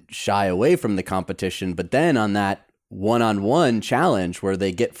environment, shy away from the competition. But then on that one-on-one challenge where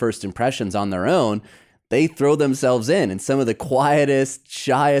they get first impressions on their own, they throw themselves in. And some of the quietest,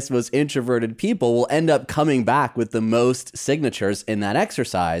 shyest, most introverted people will end up coming back with the most signatures in that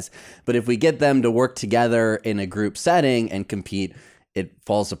exercise. But if we get them to work together in a group setting and compete, it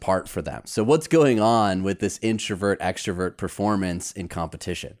falls apart for them. So what's going on with this introvert-extrovert performance in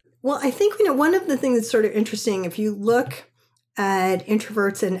competition? Well, I think, one of the things that's sort of interesting, if you look at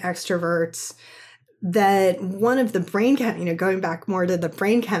introverts and extroverts, that one of the brain, going back more to the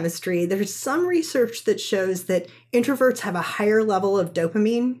brain chemistry, there's some research that shows that introverts have a higher level of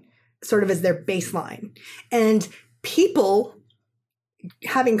dopamine sort of as their baseline. And people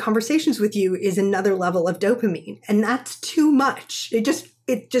having conversations with you is another level of dopamine, and that's too much.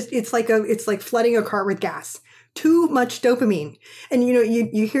 It's like flooding a car with gas. Too much dopamine. And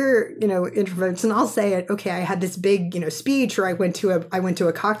you hear introverts, and I'll say it. Okay, I had this big speech, or I went to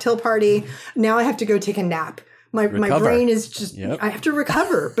a cocktail party. Now I have to go take a nap. My brain is just, I have to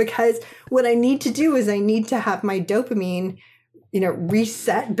recover, because what I need to do is I need to have my dopamine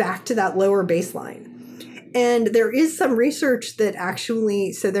reset back to that lower baseline. And there is some research that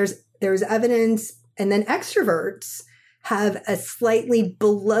actually, so there's evidence, and then extroverts have a slightly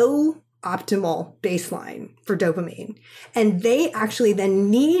below optimal baseline for dopamine. And they actually then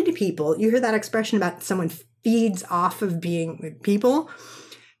need people. You hear that expression about someone feeds off of being with people.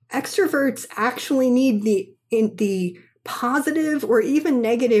 Extroverts actually need the positive or even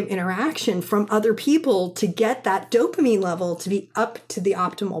negative interaction from other people to get that dopamine level to be up to the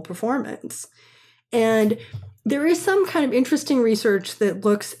optimal performance. And there is some kind of interesting research that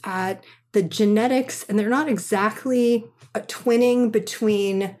looks at the genetics, and they're not exactly a twinning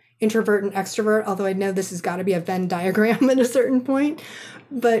between introvert and extrovert, although I know this has got to be a Venn diagram at a certain point.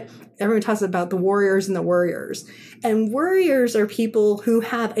 But everyone talks about the warriors and the worriers. And worriers are people who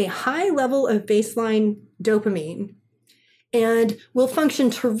have a high level of baseline dopamine and will function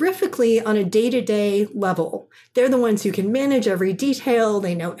terrifically on a day-to-day level. They're the ones who can manage every detail.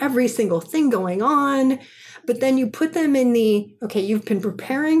 They know every single thing going on. But then you put them in you've been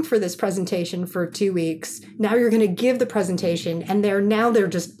preparing for this presentation for 2 weeks. Now you're going to give the presentation, and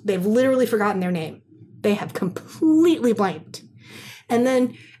they've literally forgotten their name. They have completely blanked. And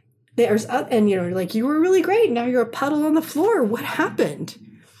then you were really great. Now you're a puddle on the floor. What happened?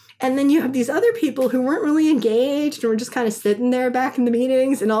 And then you have these other people who weren't really engaged and were just kind of sitting there back in the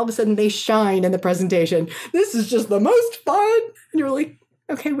meetings, and all of a sudden they shine in the presentation. This is just the most fun. And you're like,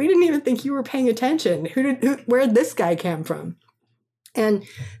 okay, we didn't even think you were paying attention. Where'd this guy come from? And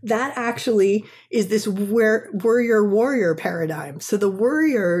that actually is this warrior paradigm. So the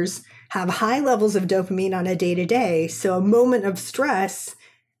warriors have high levels of dopamine on a day-to-day. So a moment of stress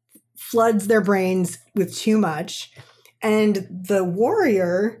floods their brains with too much. And the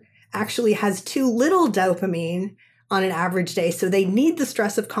warrior actually has too little dopamine on an average day. So they need the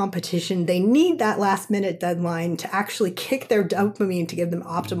stress of competition. They need that last minute deadline to actually kick their dopamine to give them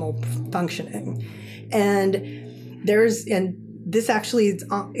optimal functioning. And this actually,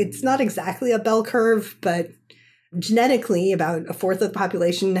 it's not exactly a bell curve, but genetically about a fourth of the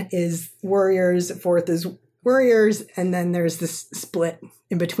population is warriors, a fourth is warriors, and then there's this split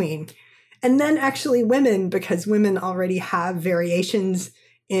in between. And then actually women, because women already have variations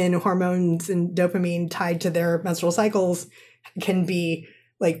in hormones and dopamine tied to their menstrual cycles, can be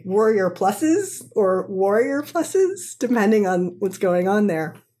like warrior pluses or warrior pluses, depending on what's going on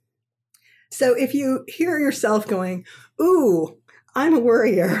there. So if you hear yourself going, ooh, I'm a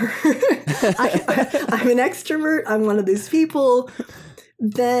warrior, I'm an extrovert, I'm one of these people,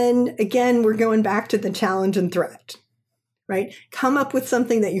 then again, we're going back to the challenge and threat, right? Come up with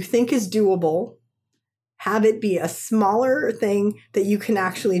something that you think is doable. Have it be a smaller thing that you can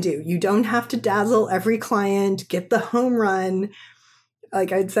actually do. You don't have to dazzle every client, get the home run.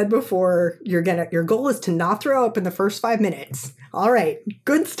 like I said before, your goal is to not throw up in the first 5 minutes. All right,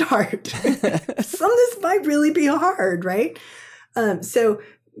 good start. Some of this might really be hard, right? So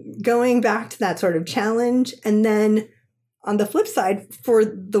going back to that sort of challenge, and then on the flip side, for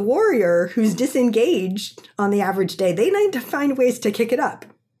the warrior who's disengaged on the average day, they need to find ways to kick it up.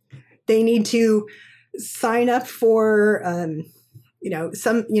 They need to sign up for,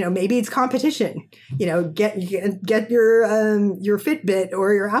 maybe it's competition. Get your Fitbit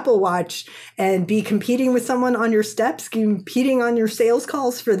or your Apple Watch and be competing with someone on your steps, competing on your sales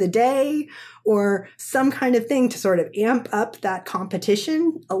calls for the day, or some kind of thing to sort of amp up that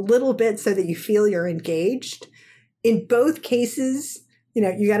competition a little bit so that you feel you're engaged. In both cases,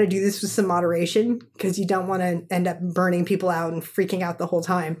 you got to do this with some moderation because you don't want to end up burning people out and freaking out the whole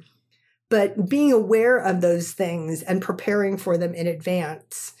time. But being aware of those things and preparing for them in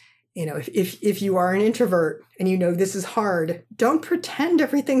advance, if you are an introvert and this is hard, don't pretend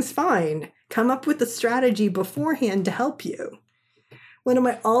everything's fine. Come up with a strategy beforehand to help you. One of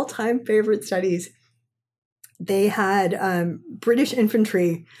my all-time favorite studies, they had British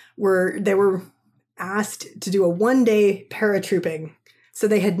infantry where they were asked to do a 1-day paratrooping. So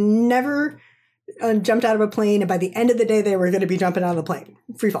they had never jumped out of a plane, and by the end of the day, they were going to be jumping out of the plane,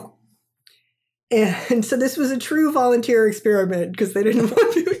 free fall. And so this was a true volunteer experiment because they didn't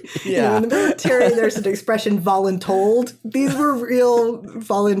want to, in the military, there's an expression voluntold. These were real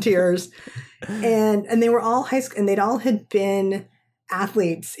volunteers. And they were all high school, and they'd all had been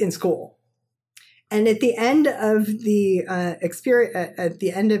athletes in school. And at the end of the at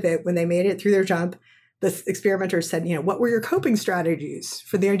the end of it, when they made it through their jump, the experimenters said, what were your coping strategies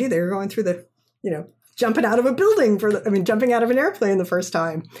for the idea? They were going through the, jumping out of a building jumping out of an airplane the first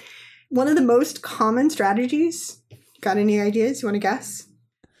time. One of the most common strategies, got any ideas? You want to guess?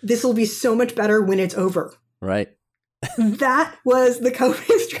 This will be so much better when it's over. Right. That was the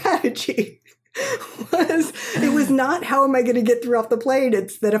coping strategy. It was not how am I going to get through off the plane?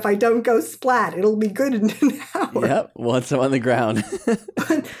 It's that if I don't go splat, it'll be good in an hour. Yep, once I'm on the ground.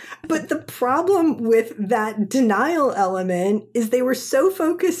 But the problem with that denial element is they were so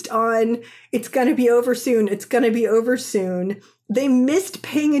focused on it's going to be over soon, it's going to be over soon. They missed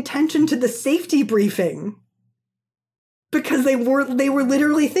paying attention to the safety briefing because they were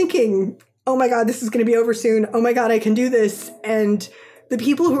literally thinking, oh my God, this is going to be over soon. Oh my God, I can do this. And the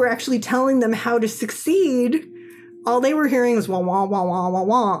people who were actually telling them how to succeed, all they were hearing was wah, wah, wah, wah, wah,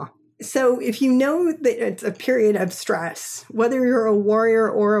 wah. So if you know that it's a period of stress, whether you're a warrior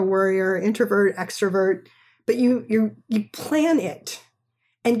or a worrier, introvert, extrovert, but you plan it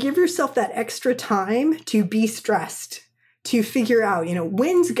and give yourself that extra time to be stressed, to figure out,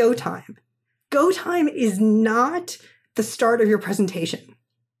 when's go time? Go time is not the start of your presentation.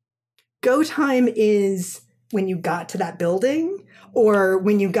 Go time is when you got to that building or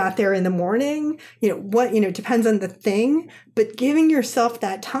when you got there in the morning, it depends on the thing, but giving yourself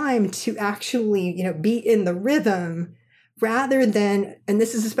that time to actually, be in the rhythm rather than, and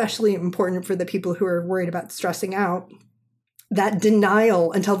this is especially important for the people who are worried about stressing out, that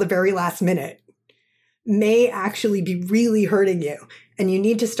denial until the very last minute may actually be really hurting you. And you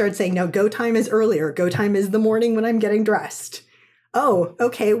need to start saying, no, go time is earlier. Go time is the morning when I'm getting dressed. Oh,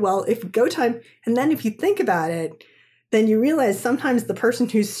 okay, well, if go time, and then if you think about it, then you realize sometimes the person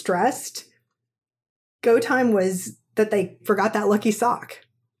who's stressed, go time was that they forgot that lucky sock,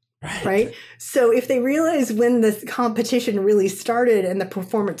 right? So if they realize when the competition really started and the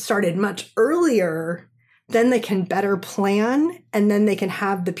performance started much earlier, then they can better plan and then they can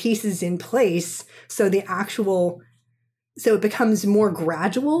have the pieces in place so it becomes more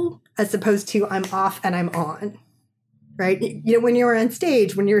gradual as opposed to I'm off and I'm on. Right? When you're on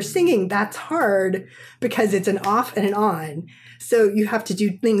stage, when you're singing, that's hard because it's an off and an on. So you have to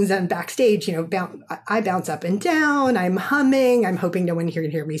do things on backstage, I bounce up and down, I'm humming, I'm hoping no one here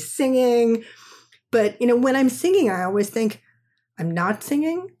can hear me singing. But, when I'm singing, I always think, I'm not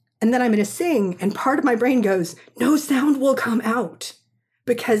singing, and then I'm going to sing, and part of my brain goes, no sound will come out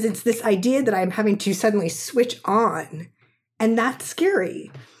because it's this idea that I'm having to suddenly switch on, and that's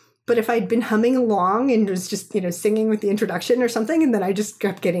scary. But if I'd been humming along and was just, singing with the introduction or something, and then I just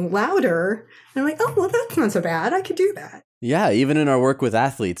kept getting louder, and I'm like, oh, well, that's not so bad. I could do that. Yeah, even in our work with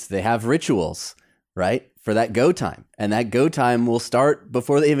athletes, they have rituals, right, for that go time. And that go time will start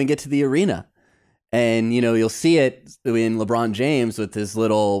before they even get to the arena. And, you'll see it in LeBron James with his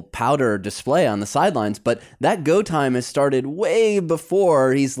little powder display on the sidelines. But that go time has started way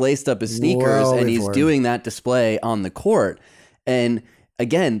before he's laced up his sneakers and he's doing that display on the court. And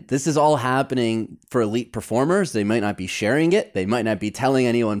again, this is all happening for elite performers. They might not be sharing it. They might not be telling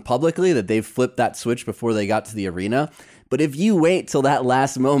anyone publicly that they've flipped that switch before they got to the arena. But if you wait till that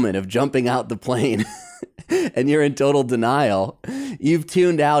last moment of jumping out the plane and you're in total denial, you've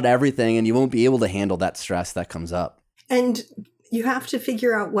tuned out everything and you won't be able to handle that stress that comes up. And you have to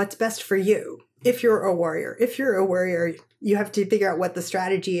figure out what's best for you. If you're a warrior, you have to figure out what the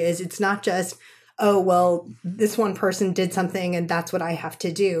strategy is. It's not just, oh, well, this one person did something and that's what I have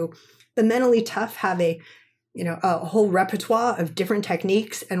to do. The mentally tough have a whole repertoire of different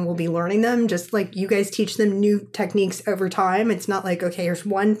techniques, and we'll be learning them just like you guys teach them new techniques over time. It's not like, okay, here's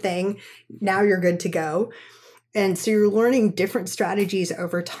one thing, now you're good to go. And so you're learning different strategies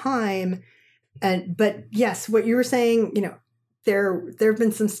over time. But yes, what you were saying, there have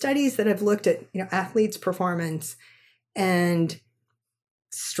been some studies that have looked at, athletes' performance, and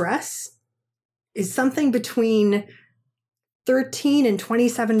stress is something between 13 and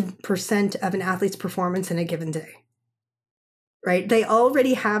 27% of an athlete's performance in a given day, right? They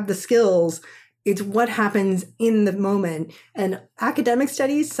already have the skills. It's what happens in the moment. And academic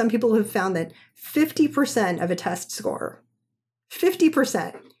studies, some people have found that 50% of a test score,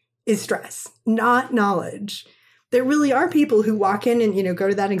 50% is stress, not knowledge. There really are people who walk in and, go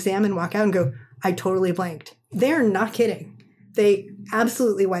to that exam and walk out and go, I totally blanked. They're not kidding. They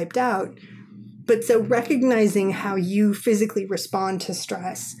absolutely wiped out. But so recognizing how you physically respond to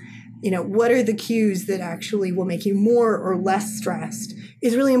stress, what are the cues that actually will make you more or less stressed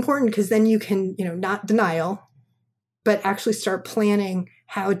is really important, because then you can, not denial, but actually start planning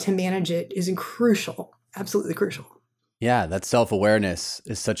how to manage it is crucial, absolutely crucial. Yeah, that self-awareness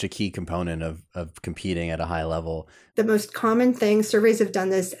is such a key component of competing at a high level. The most common thing, surveys have done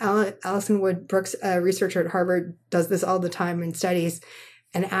this, Alison Wood Brooks, a researcher at Harvard, does this all the time in studies,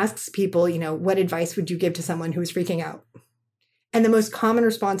 and asks people, what advice would you give to someone who's freaking out? And the most common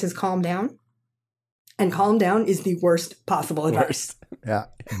response is calm down. And calm down is the worst possible advice. Yeah.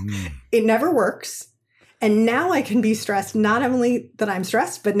 It never works. And now I can be stressed, not only that I'm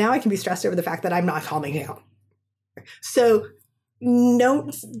stressed, but now I can be stressed over the fact that I'm not calming down. And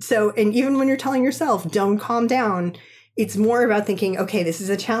even when you're telling yourself, don't calm down, it's more about thinking, okay, this is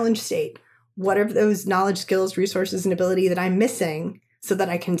a challenge state. What are those knowledge, skills, resources, and ability that I'm missing so that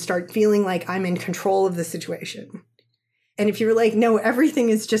I can start feeling like I'm in control of the situation? And if you're like, no, everything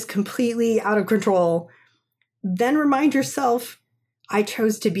is just completely out of control, then remind yourself, I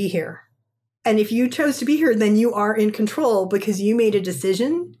chose to be here. And if you chose to be here, then you are in control because you made a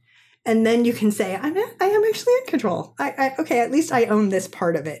decision. And then you can say, I am actually in control. Okay, at least I own this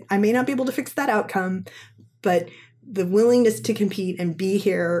part of it. I may not be able to fix that outcome, but the willingness to compete and be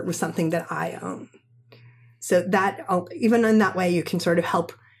here was something that I own. So that, even in that way, you can sort of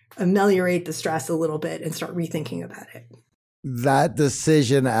help ameliorate the stress a little bit and start rethinking about it. That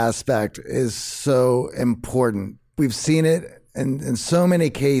decision aspect is so important. We've seen it in so many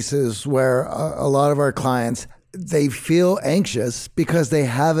cases where a lot of our clients, they feel anxious because they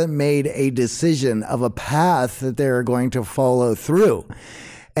haven't made a decision of a path that they're going to follow through.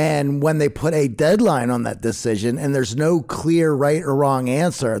 And when they put a deadline on that decision and there's no clear right or wrong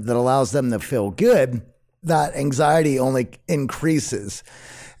answer that allows them to feel good, that anxiety only increases.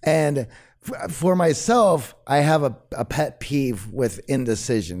 And for myself, I have a pet peeve with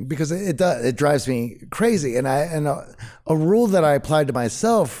indecision because it drives me crazy. And a rule that I applied to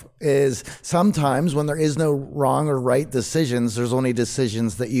myself is sometimes when there is no wrong or right decisions, there's only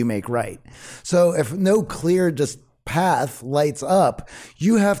decisions that you make right. So if no clear path lights up,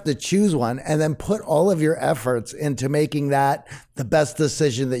 you have to choose one and then put all of your efforts into making that the best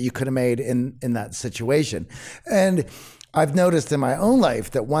decision that you could have made in that situation. And I've noticed in my own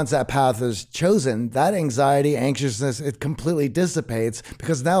life that once that path is chosen, that anxiety, anxiousness, it completely dissipates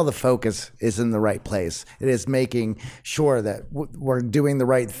because now the focus is in the right place. It is making sure that we're doing the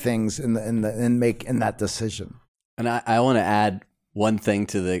right things in that decision. And I want to add one thing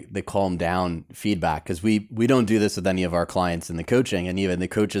to the calm down feedback, because we don't do this with any of our clients in the coaching and even the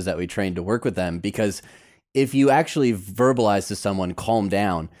coaches that we train to work with them, because if you actually verbalize to someone, calm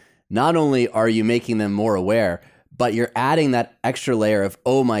down, not only are you making them more aware, but you're adding that extra layer of,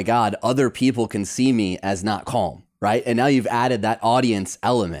 oh my God, other people can see me as not calm, right? And now you've added that audience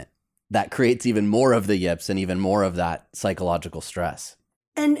element that creates even more of the yips and even more of that psychological stress.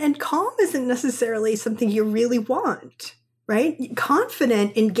 And calm isn't necessarily something you really want, right?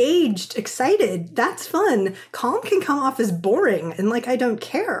 Confident, engaged, excited, that's fun. Calm can come off as boring and like, I don't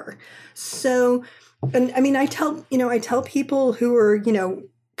care. So, and I mean, I tell people who are,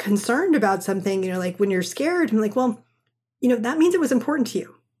 concerned about something, like when you're scared, I'm like, well, that means it was important to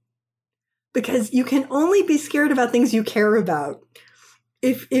you, because you can only be scared about things you care about.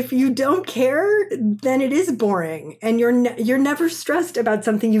 if you don't care, then it is boring, and you're never stressed about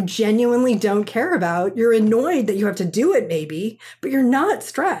something you genuinely don't care about. You're annoyed that you have to do it maybe, but you're not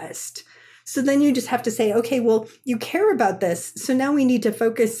stressed. So then you just have to say, okay, well, you care about this. So now we need to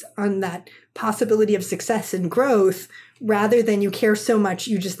focus on that possibility of success and growth rather than you care so much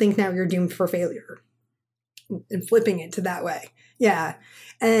you just think now you're doomed for failure, and flipping it to that way. Yeah.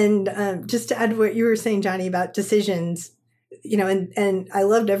 And just to add what you were saying, Johnny, about decisions, and I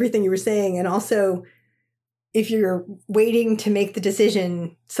loved everything you were saying. And also, if you're waiting to make the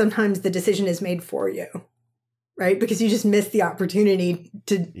decision, sometimes the decision is made for you, right? Because you just missed the opportunity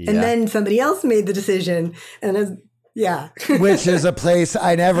to, and then somebody else made the decision. And which is a place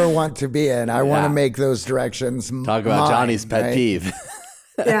I never want to be in. I want to make those directions. Talk about Johnny's pet peeve.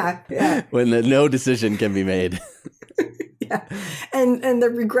 Yeah. When no decision can be made. Yeah. And the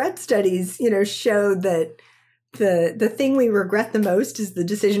regret studies, show that the thing we regret the most is the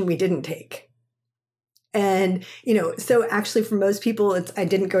decision we didn't take. And, so actually for most people, I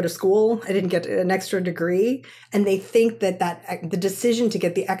didn't go to school. I didn't get an extra degree. And they think that the decision to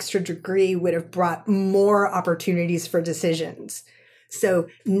get the extra degree would have brought more opportunities for decisions. So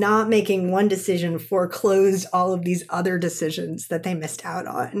not making one decision foreclosed all of these other decisions that they missed out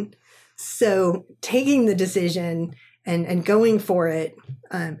on. So taking the decision and going for it,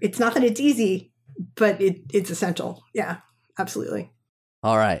 it's not that it's easy, but it's essential. Yeah, absolutely.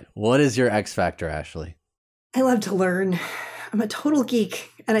 All right. What is your X factor, Ashley? I love to learn. I'm a total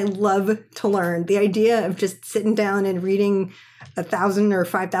geek and I love to learn. The idea of just sitting down and reading 1,000 or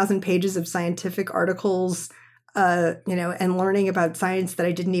 5,000 pages of scientific articles, and learning about science that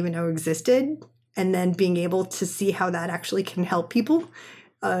I didn't even know existed, and then being able to see how that actually can help people.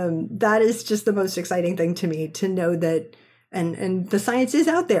 That is just the most exciting thing to me, to know that, and the science is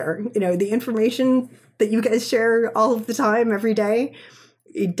out there. The information that you guys share all of the time, every day,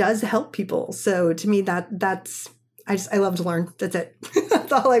 it does help people. So to me, that's I love to learn. That's it.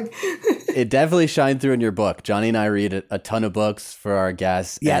 That's all It definitely shined through in your book. Johnny and I read a ton of books for our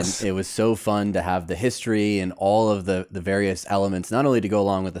guests. Yes. And it was so fun to have the history and all of the various elements, not only to go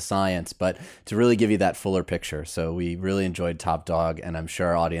along with the science, but to really give you that fuller picture. So we really enjoyed Top Dog, and I'm sure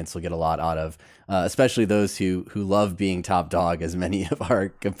our audience will get a lot out of, especially those who love being top dog, as many of our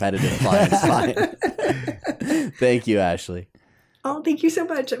competitive clients find. Thank you, Ashley. Oh, thank you so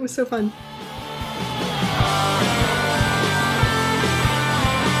much. It was so fun.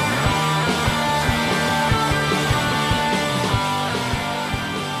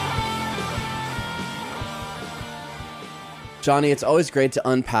 Johnny, it's always great to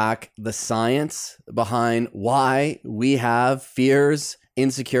unpack the science behind why we have fears,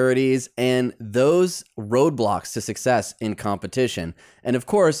 insecurities, and those roadblocks to success in competition. And of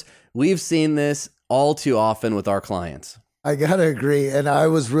course, we've seen this all too often with our clients. I gotta agree. And I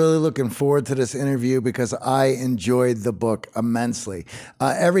was really looking forward to this interview because I enjoyed the book immensely.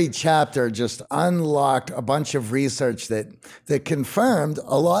 Every chapter just unlocked a bunch of research that confirmed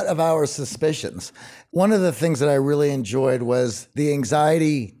a lot of our suspicions. One of the things that I really enjoyed was the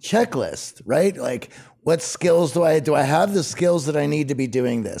anxiety checklist, right? Like, what skills do I have the skills that I need to be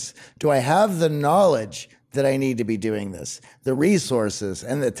doing this? Do I have the knowledge that I need to be doing this, the resources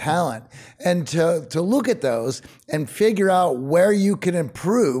and the talent, and to look at those and figure out where you can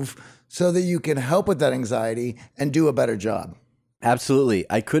improve so that you can help with that anxiety and do a better job. Absolutely.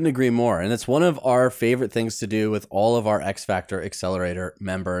 I couldn't agree more. And it's one of our favorite things to do with all of our X Factor Accelerator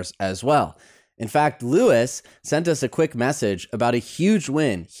members as well. In fact, Lewis sent us a quick message about a huge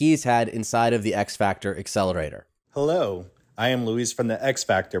win he's had inside of the X Factor Accelerator. Hello, I am Luis from the X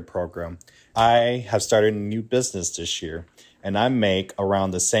Factor program. I have started a new business this year, and I make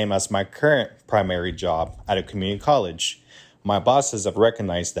around the same as my current primary job at a community college. My bosses have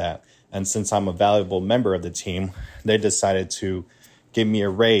recognized that, and since I'm a valuable member of the team, they decided to give me a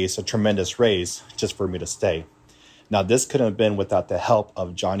raise, a tremendous raise, just for me to stay. Now, this couldn't have been without the help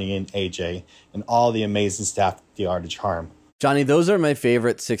of Johnny and AJ and all the amazing staff at The Art of Charm. Johnny, those are my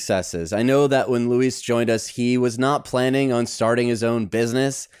favorite successes. I know that when Luis joined us, he was not planning on starting his own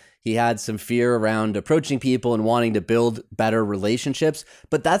business. He had some fear around approaching people and wanting to build better relationships.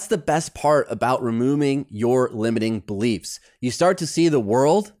 But that's the best part about removing your limiting beliefs. You start to see the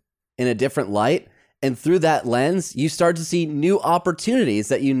world in a different light. And through that lens, you start to see new opportunities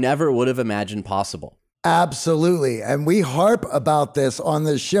that you never would have imagined possible. Absolutely. And we harp about this on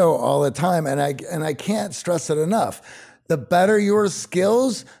the show all the time. And I can't stress it enough. The better your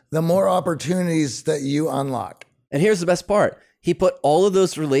skills, the more opportunities that you unlock. And here's the best part. He put all of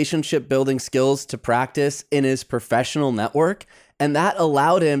those relationship building skills to practice in his professional network. And that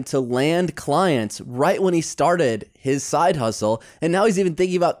allowed him to land clients right when he started his side hustle. And now he's even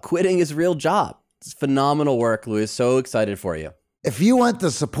thinking about quitting his real job. It's phenomenal work, Louis. So excited for you. If you want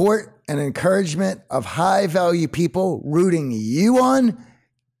the support and encouragement of high-value people rooting you on,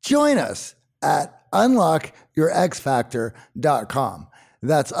 join us at unlockyourxfactor.com.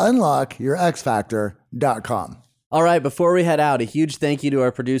 That's unlockyourxfactor.com. All right, before we head out, a huge thank you to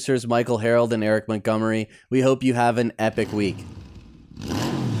our producers, Michael Harold and Eric Montgomery. We hope you have an epic week.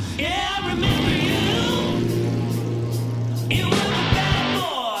 Yeah!